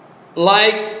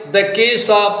 like the case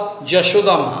of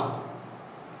Jashodama.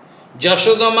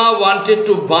 Jashodama wanted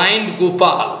to bind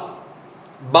Gopal,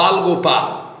 Bal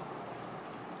Gopal.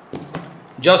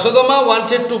 Jashodama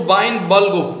wanted to bind Bal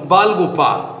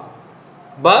Gopal.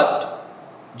 But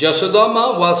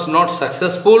Jashodama was not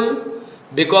successful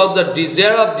because the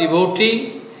desire of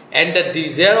devotee and the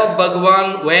desire of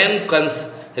Bhagavan when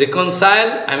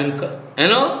reconcile,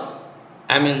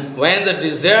 when the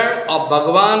desire of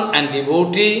Bhagavan and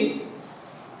devotee,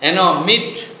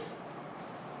 meet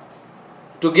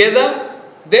together,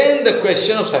 then the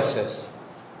question of success.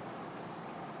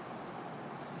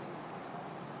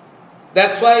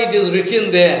 That's why it is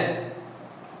written there.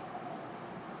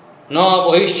 Na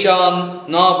bhaishyantar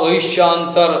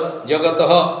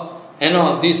jagataha.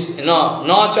 Na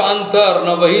cha antar,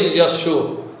 na bahish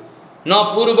yashu.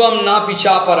 Na purvam, na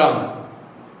pichaparam.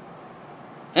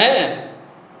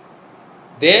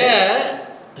 There,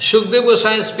 Shukdev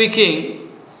Goswami is speaking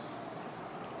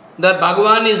that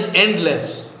Bhagavan is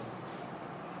endless.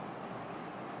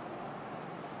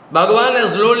 Bhagavan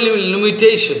has no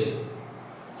limitation.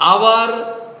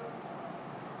 Our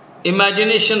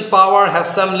imagination power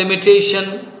has some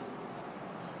limitation.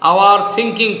 Our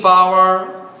thinking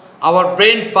power, our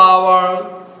brain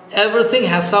power, everything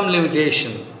has some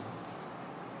limitation.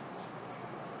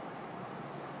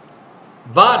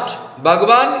 But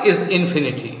Bhagavan is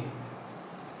infinity.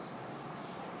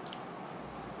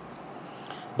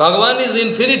 Bhagavan is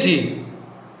infinity.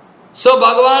 So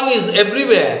Bhagavan is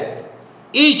everywhere.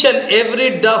 Each and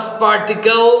every dust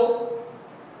particle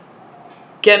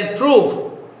can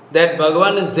prove that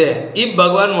Bhagavan is there, if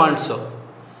Bhagavan wants so.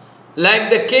 Like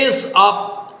the case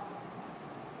of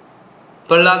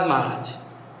Prahlad Maharaj.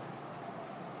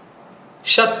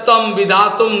 Sattam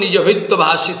vidhatum nijavitva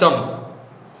bhashitam.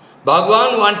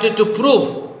 Bhagavan wanted to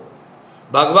prove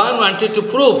that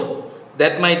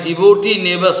my devotee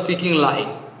never speaking lie.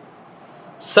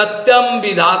 Satyam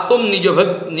vidhatum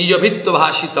nijavitva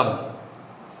bhashitam.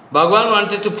 Bhagavan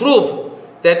wanted to prove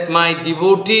that my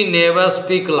devotee never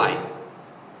speak lie.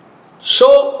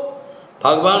 So,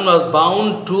 Bhagavan was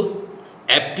bound to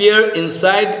appear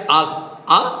inside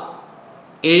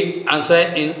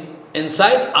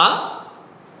inside a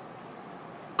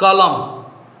column,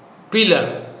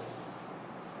 pillar.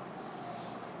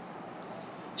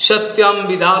 Satyam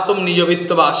vidhatum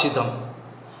nijavittvashitam.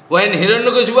 When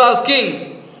Hiranyakashipu asking,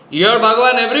 you are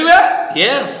Bhagavan everywhere?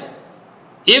 Yes.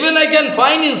 Even I can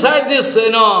find inside this,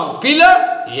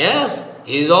 pillar? Yes,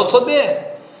 he is also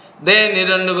there. Then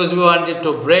Hiranyakashipu wanted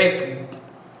to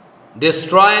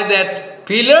destroy that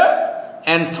pillar,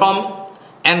 and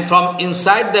from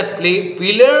inside that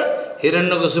pillar,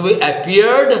 Hiranyakashipu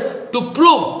appeared to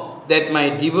prove that my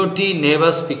devotee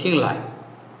never speaking lie.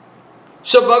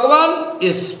 So Bhagavan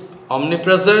is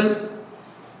omnipresent,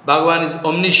 Bhagavan is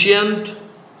omniscient,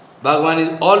 Bhagavan is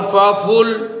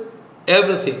all-powerful,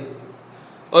 everything.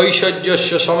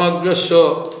 Aishajyasya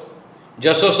samagrasya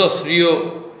jasasa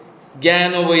sriyo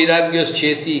jnana vairagyas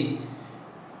cheti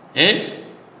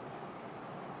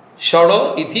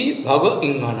shado iti bhava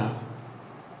ingmana.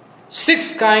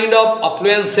 6 kind of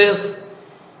affluences,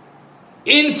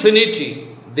 infinity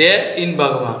there in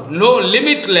Bhagavan. No,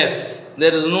 limitless.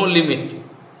 There is no limit.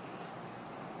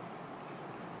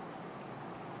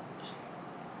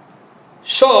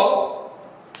 So,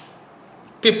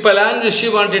 Pippalan Rishi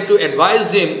wanted to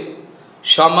advise him,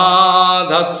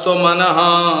 Samadhatso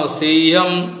manaha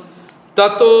siyam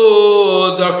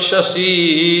tato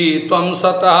dakshasi tvam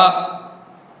sataha.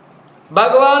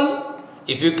 Bhagavan,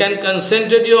 if you can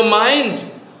concentrate your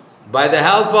mind by the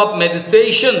help of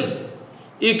meditation,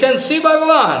 you can see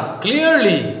Bhagavan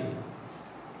clearly.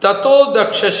 Tato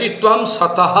dakshasi tvam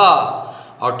sataha.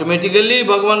 Automatically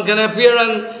Bhagavan can appear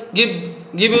and give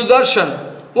you darshan.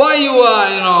 Why you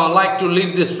are, like to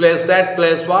leave this place, that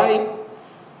place? Why?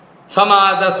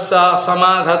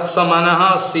 Samadhatsa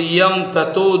manaha siyam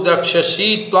tato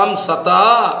dakshasi tvam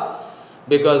sataha.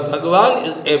 Because Bhagavan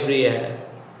is everywhere.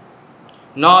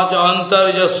 Na cha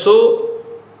antar jasso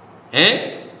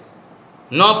Eh?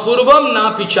 Na purvam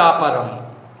na pichaparam.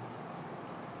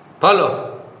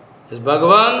 Follow. Is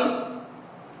Bhagavan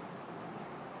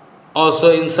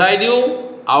also inside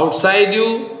you, outside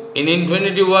you, in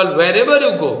infinity world, wherever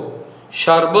you go.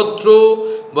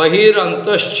 Sarvatro bahir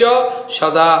antascha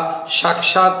sada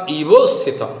sakshat evo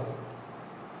sthitam.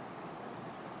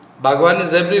 Bhagavan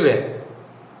is everywhere.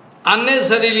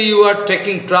 Unnecessarily you are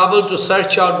taking trouble to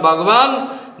search out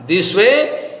Bhagavan. This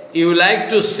way you like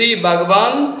to see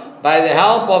Bhagavan by the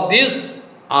help of these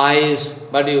eyes,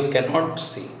 but you cannot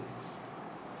see.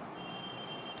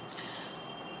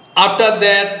 After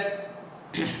that,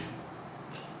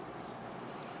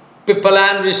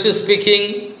 Pipalan Rishi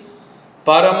speaking,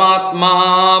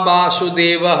 Paramatma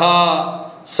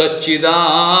Vasudevaha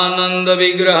Satchidananda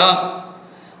Vigraha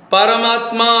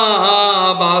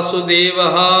Paramatma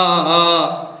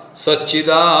Vasudevaha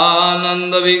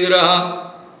Satchidananda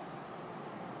Vigraha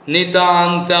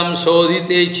Nitantam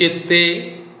Sodhite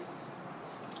Chitte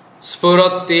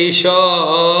Spurattesha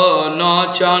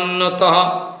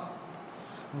Nachannataha.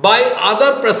 By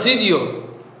other procedure,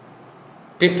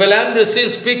 Pipalan Rishi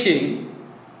speaking,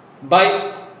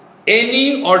 by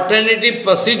any alternative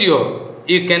procedure,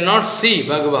 you cannot see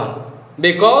Bhagavan.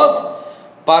 Because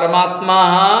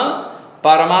Paramatma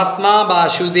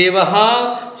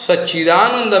Vasudevaha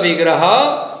Satchidananda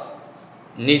Vigraha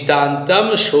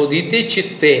Nitantam Shodhite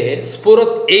Chitte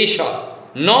Spurat Esha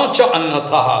Nacha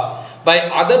Annataha. By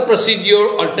other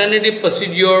procedure, alternative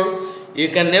procedure, you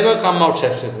can never come out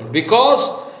successful. Because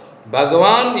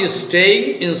Bhagavan is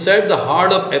staying inside the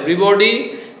heart of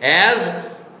everybody as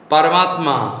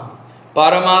Paramatma.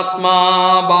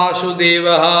 Paramatma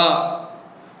Vasudevaha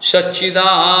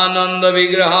Satchidananda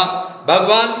Vigraha.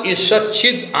 Bhagavan is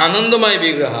Satchid Anandamaya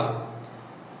Vigraha.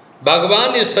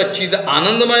 Bhagavan is Satchid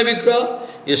Anandamaya Vigraha.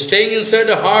 Is staying inside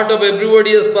the heart of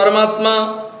everybody as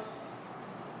Paramatma.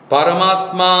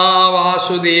 Paramatma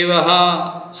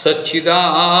Vasudevaha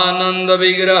Satchidananda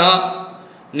Vigraha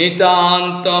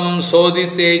Nitantam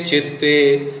Sodhite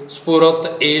Chitte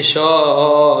Spurat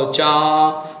Esha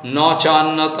Cha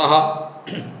Nachannataha.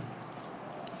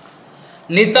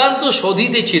 Nitanto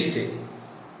Sodhite Chitte.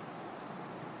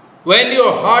 When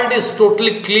your heart is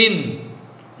totally clean,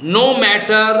 no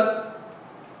matter,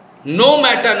 no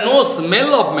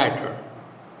smell of matter.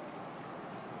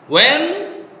 When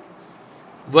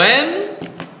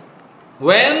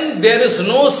there is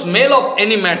no smell of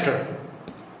any matter,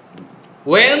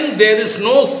 when there is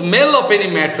no smell of any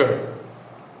matter,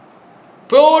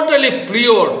 totally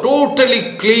pure,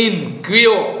 totally clean,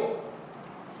 pure,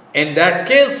 in that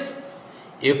case,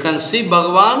 you can see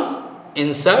Bhagavan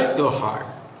inside your heart.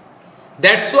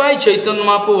 That's why Chaitanya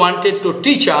Mahaprabhu wanted to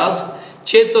teach us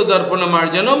Cheto Darpana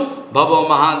Marjanam, Bhava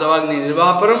Mahadavagni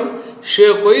Nirvaparam,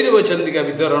 Shreya Koiriva Chandika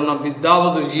Vitaranam,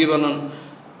 Vidyavadu Jivanam,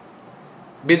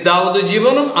 Vidyavadu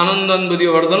Jivanam, Anandan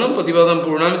Buddhivardhanam, Patibadam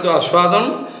Purnamito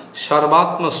Aswadanam,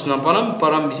 Sarvatma Snapanam,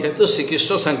 Param Vijayata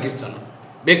Sikishta Sankirtanam.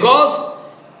 Because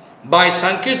by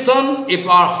Sankirtan, if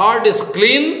our heart is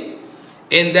clean,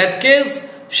 in that case,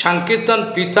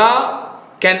 Sankirtan Pita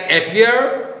can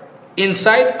appear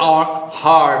inside our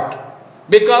heart.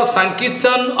 Because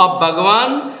Sankirtan of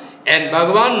Bhagavan and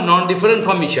Bhagavan non-different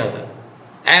from each other.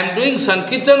 I am doing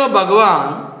Sankirtan of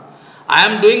Bhagavan, I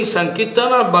am doing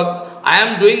Sankirtan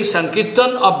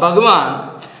of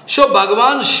Bhagavan, so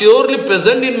Bhagavan surely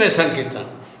present in my Sankirtan,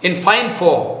 in fine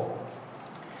form.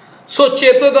 So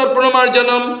Cheta Darpana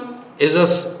Marjanam is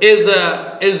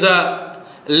a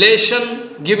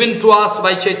lesson given to us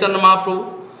by Chaitanya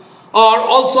Mahaprabhu. Or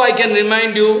also I can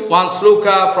remind you one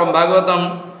sloka from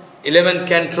Bhagavatam, 11th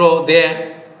canto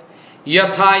there.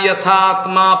 Yatha yatha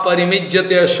atma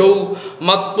parimijyate asho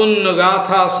matpunna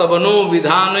gatha sabano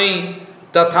vidhanai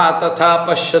tatha tatha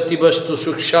pashyati vastu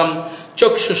suksham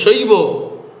chakshusaivo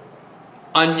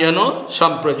anjana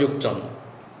samprajuktam.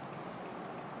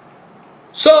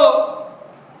 So,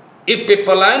 if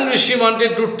Pipalan Rishi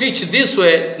wanted to teach this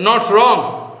way, not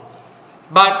wrong.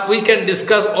 But we can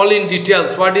discuss all in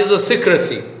details. What is the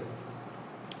secrecy?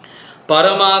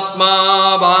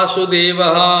 Paramatma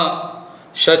Vasudevaha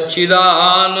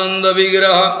Satchidananda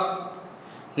Vigraha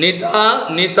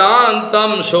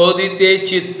Nitantam Sodhite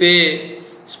Chitte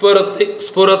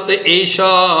Spurate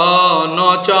Esha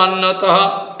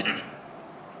Nachannataha.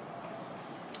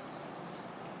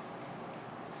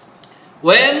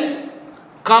 When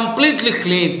completely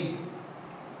clean,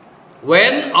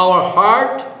 when our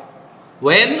heart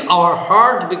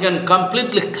becomes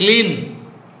completely clean,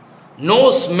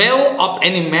 no smell of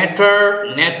any matter,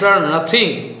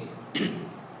 nothing,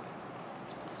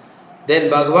 then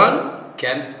Bhagavan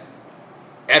can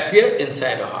appear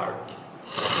inside our heart.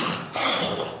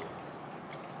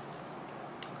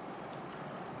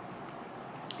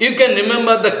 You can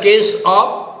remember the case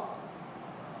of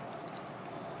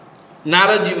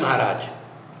Naraji Maharaj.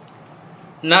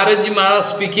 Naraji Maharaj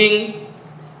speaking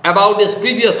about his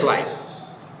previous life,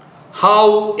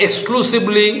 how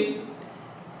exclusively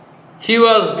he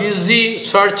was busy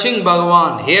searching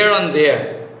Bhagavan here and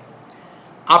there.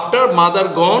 After mother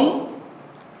gone,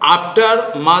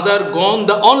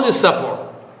 the only support.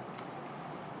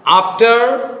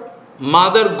 After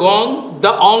mother gone,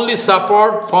 the only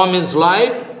support from his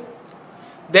life,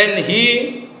 then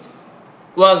he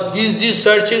was busy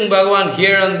searching Bhagavan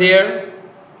here and there.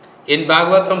 In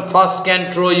Bhagavatam first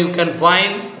canto you can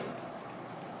find,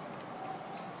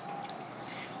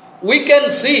 we can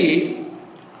see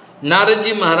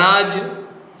Naraji Maharaj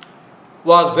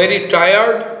was very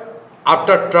tired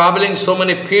after traveling so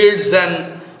many fields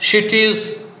and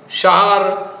cities,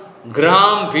 Shahar,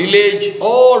 Gram, village,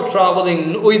 all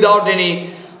traveling without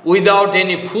any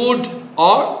food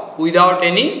or without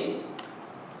any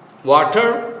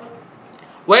water.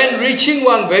 When reaching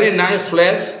one very nice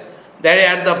place, there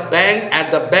at the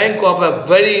bank of a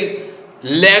very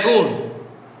lagoon,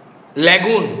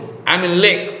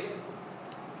 lake,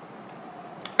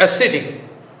 a city,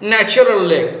 natural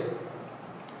lake.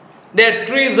 There are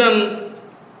trees and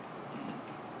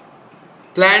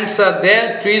plants are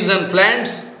there, trees and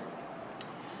plants.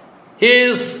 He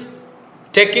is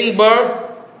taking bath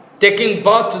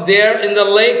there in the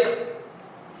lake.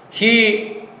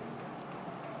 He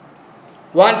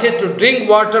wanted to drink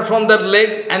water from that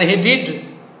lake, and he did.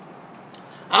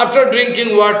 After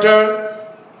drinking water,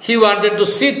 he wanted to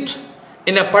sit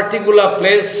in a particular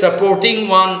place supporting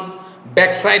one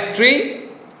backside tree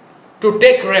to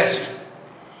take rest.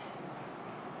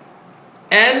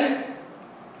 And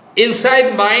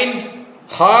inside mind,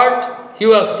 heart, he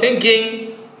was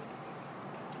thinking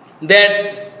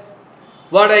that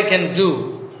what I can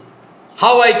do,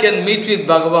 how I can meet with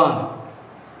Bhagavan.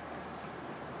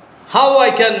 How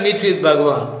I can meet with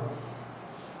Bhagavan?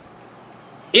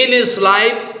 In his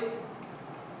life,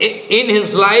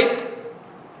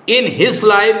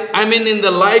 I mean in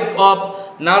the life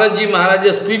of Naraji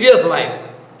Maharaj's previous life,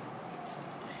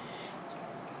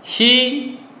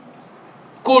 he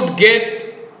could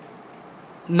get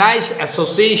nice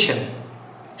association,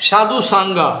 sadhu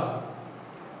sangha.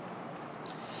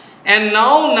 And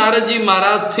now Naraji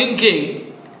Maharaj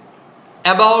thinking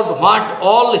about what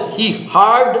all he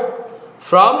heard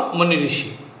from Muni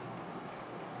Rishi.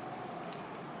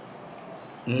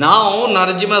 Now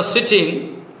Naraji Maharaj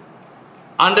sitting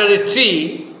under a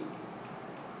tree,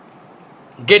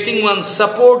 getting one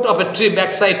support of a tree,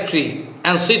 backside tree,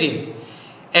 and sitting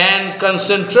and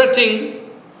concentrating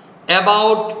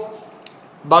about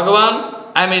Bhagavan,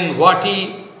 I mean what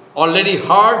he already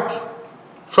heard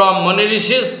from Muni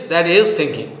Rishis, that he is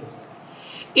thinking.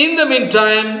 In the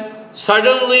meantime,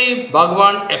 suddenly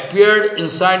Bhagavan appeared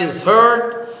inside his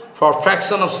heart for a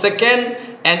fraction of a second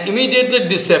and immediately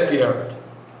disappeared.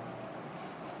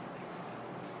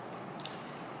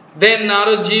 Then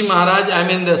Naraji Maharaj, I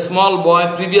mean the small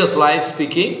boy, previous life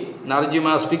speaking, Naraji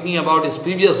Maharaj speaking about his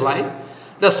previous life,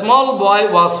 the small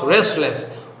boy was restless.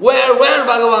 Where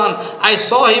Bhagavan? I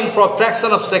saw him for a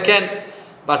fraction of a second,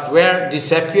 but where?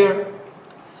 Disappeared.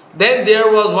 Then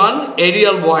there was one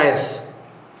aerial voice.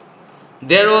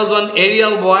 There was one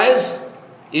aerial voice,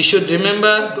 you should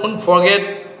remember, don't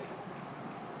forget.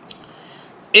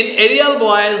 In aerial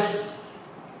voice,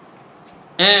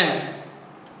 it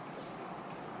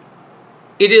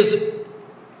is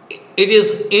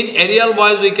in aerial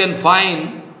voice we can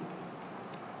find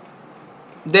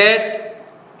that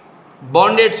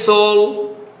bonded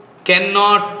soul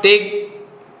cannot get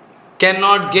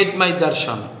my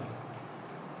darshan.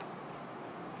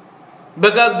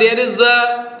 Because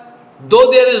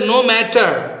though there is no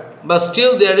matter, but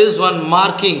still there is one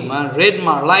marking, one red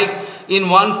mark. Like in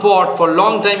one pot, for a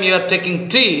long time you are taking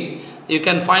tea, you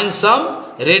can find some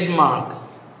red mark.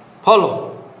 Follow.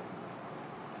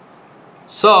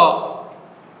 So,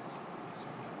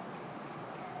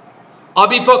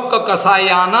 Abhipakka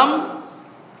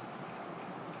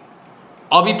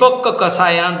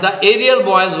Kasayan, the aerial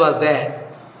voice was there.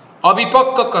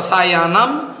 Abhipakka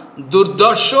Kasayanam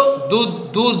Durdarsho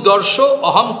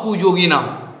Aham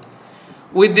Kujoginam.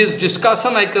 With this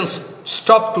discussion I can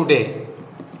stop today.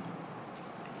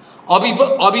 It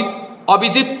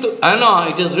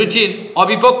is written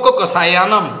Abhipakka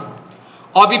Kasayanam.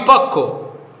 Abhipakka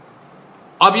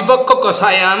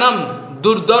Kasayanam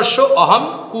Durdarsho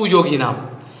Aham Kujoginam.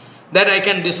 That I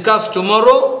can discuss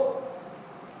tomorrow.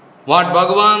 What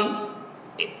Bhagavan,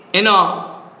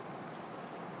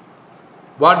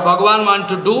 what Bhagavan wanted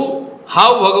to do,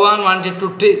 how Bhagavan wanted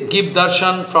to give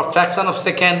darshan for a fraction of a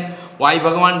second, why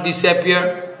Bhagavan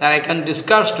disappeared, that I can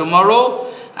discuss tomorrow,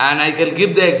 and I can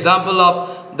give the example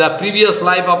of the previous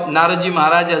life of Naraji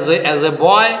Maharaj as a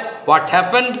boy, what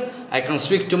happened. I can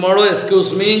speak tomorrow,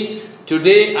 excuse me.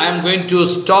 Today I am going to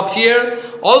stop here.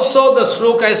 Also the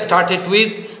sloka I started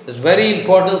with is very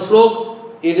important sloka.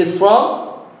 It is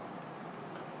from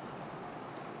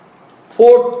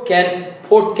fourth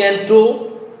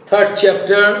canto, third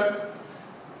chapter.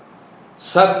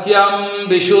 Satyam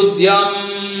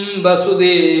Vishuddhyam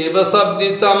Vasudeva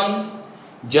Sabditam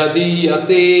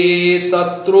Jadiyate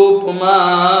Tatrupama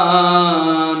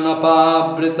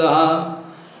Napabritaha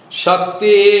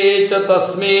Shakti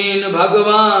Chatasmin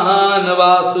Bhagavan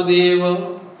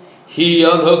Vasudeva Hi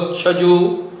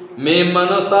Adhakshaju Me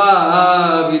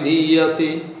Manasa Vidhiyate.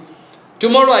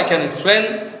 Tomorrow I can explain.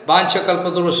 Vancha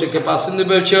Kalpatarusya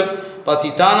Kepasindhibhyacha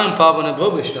Patitanam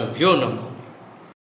Pavanabhyo Vaishnavabhyo Namo.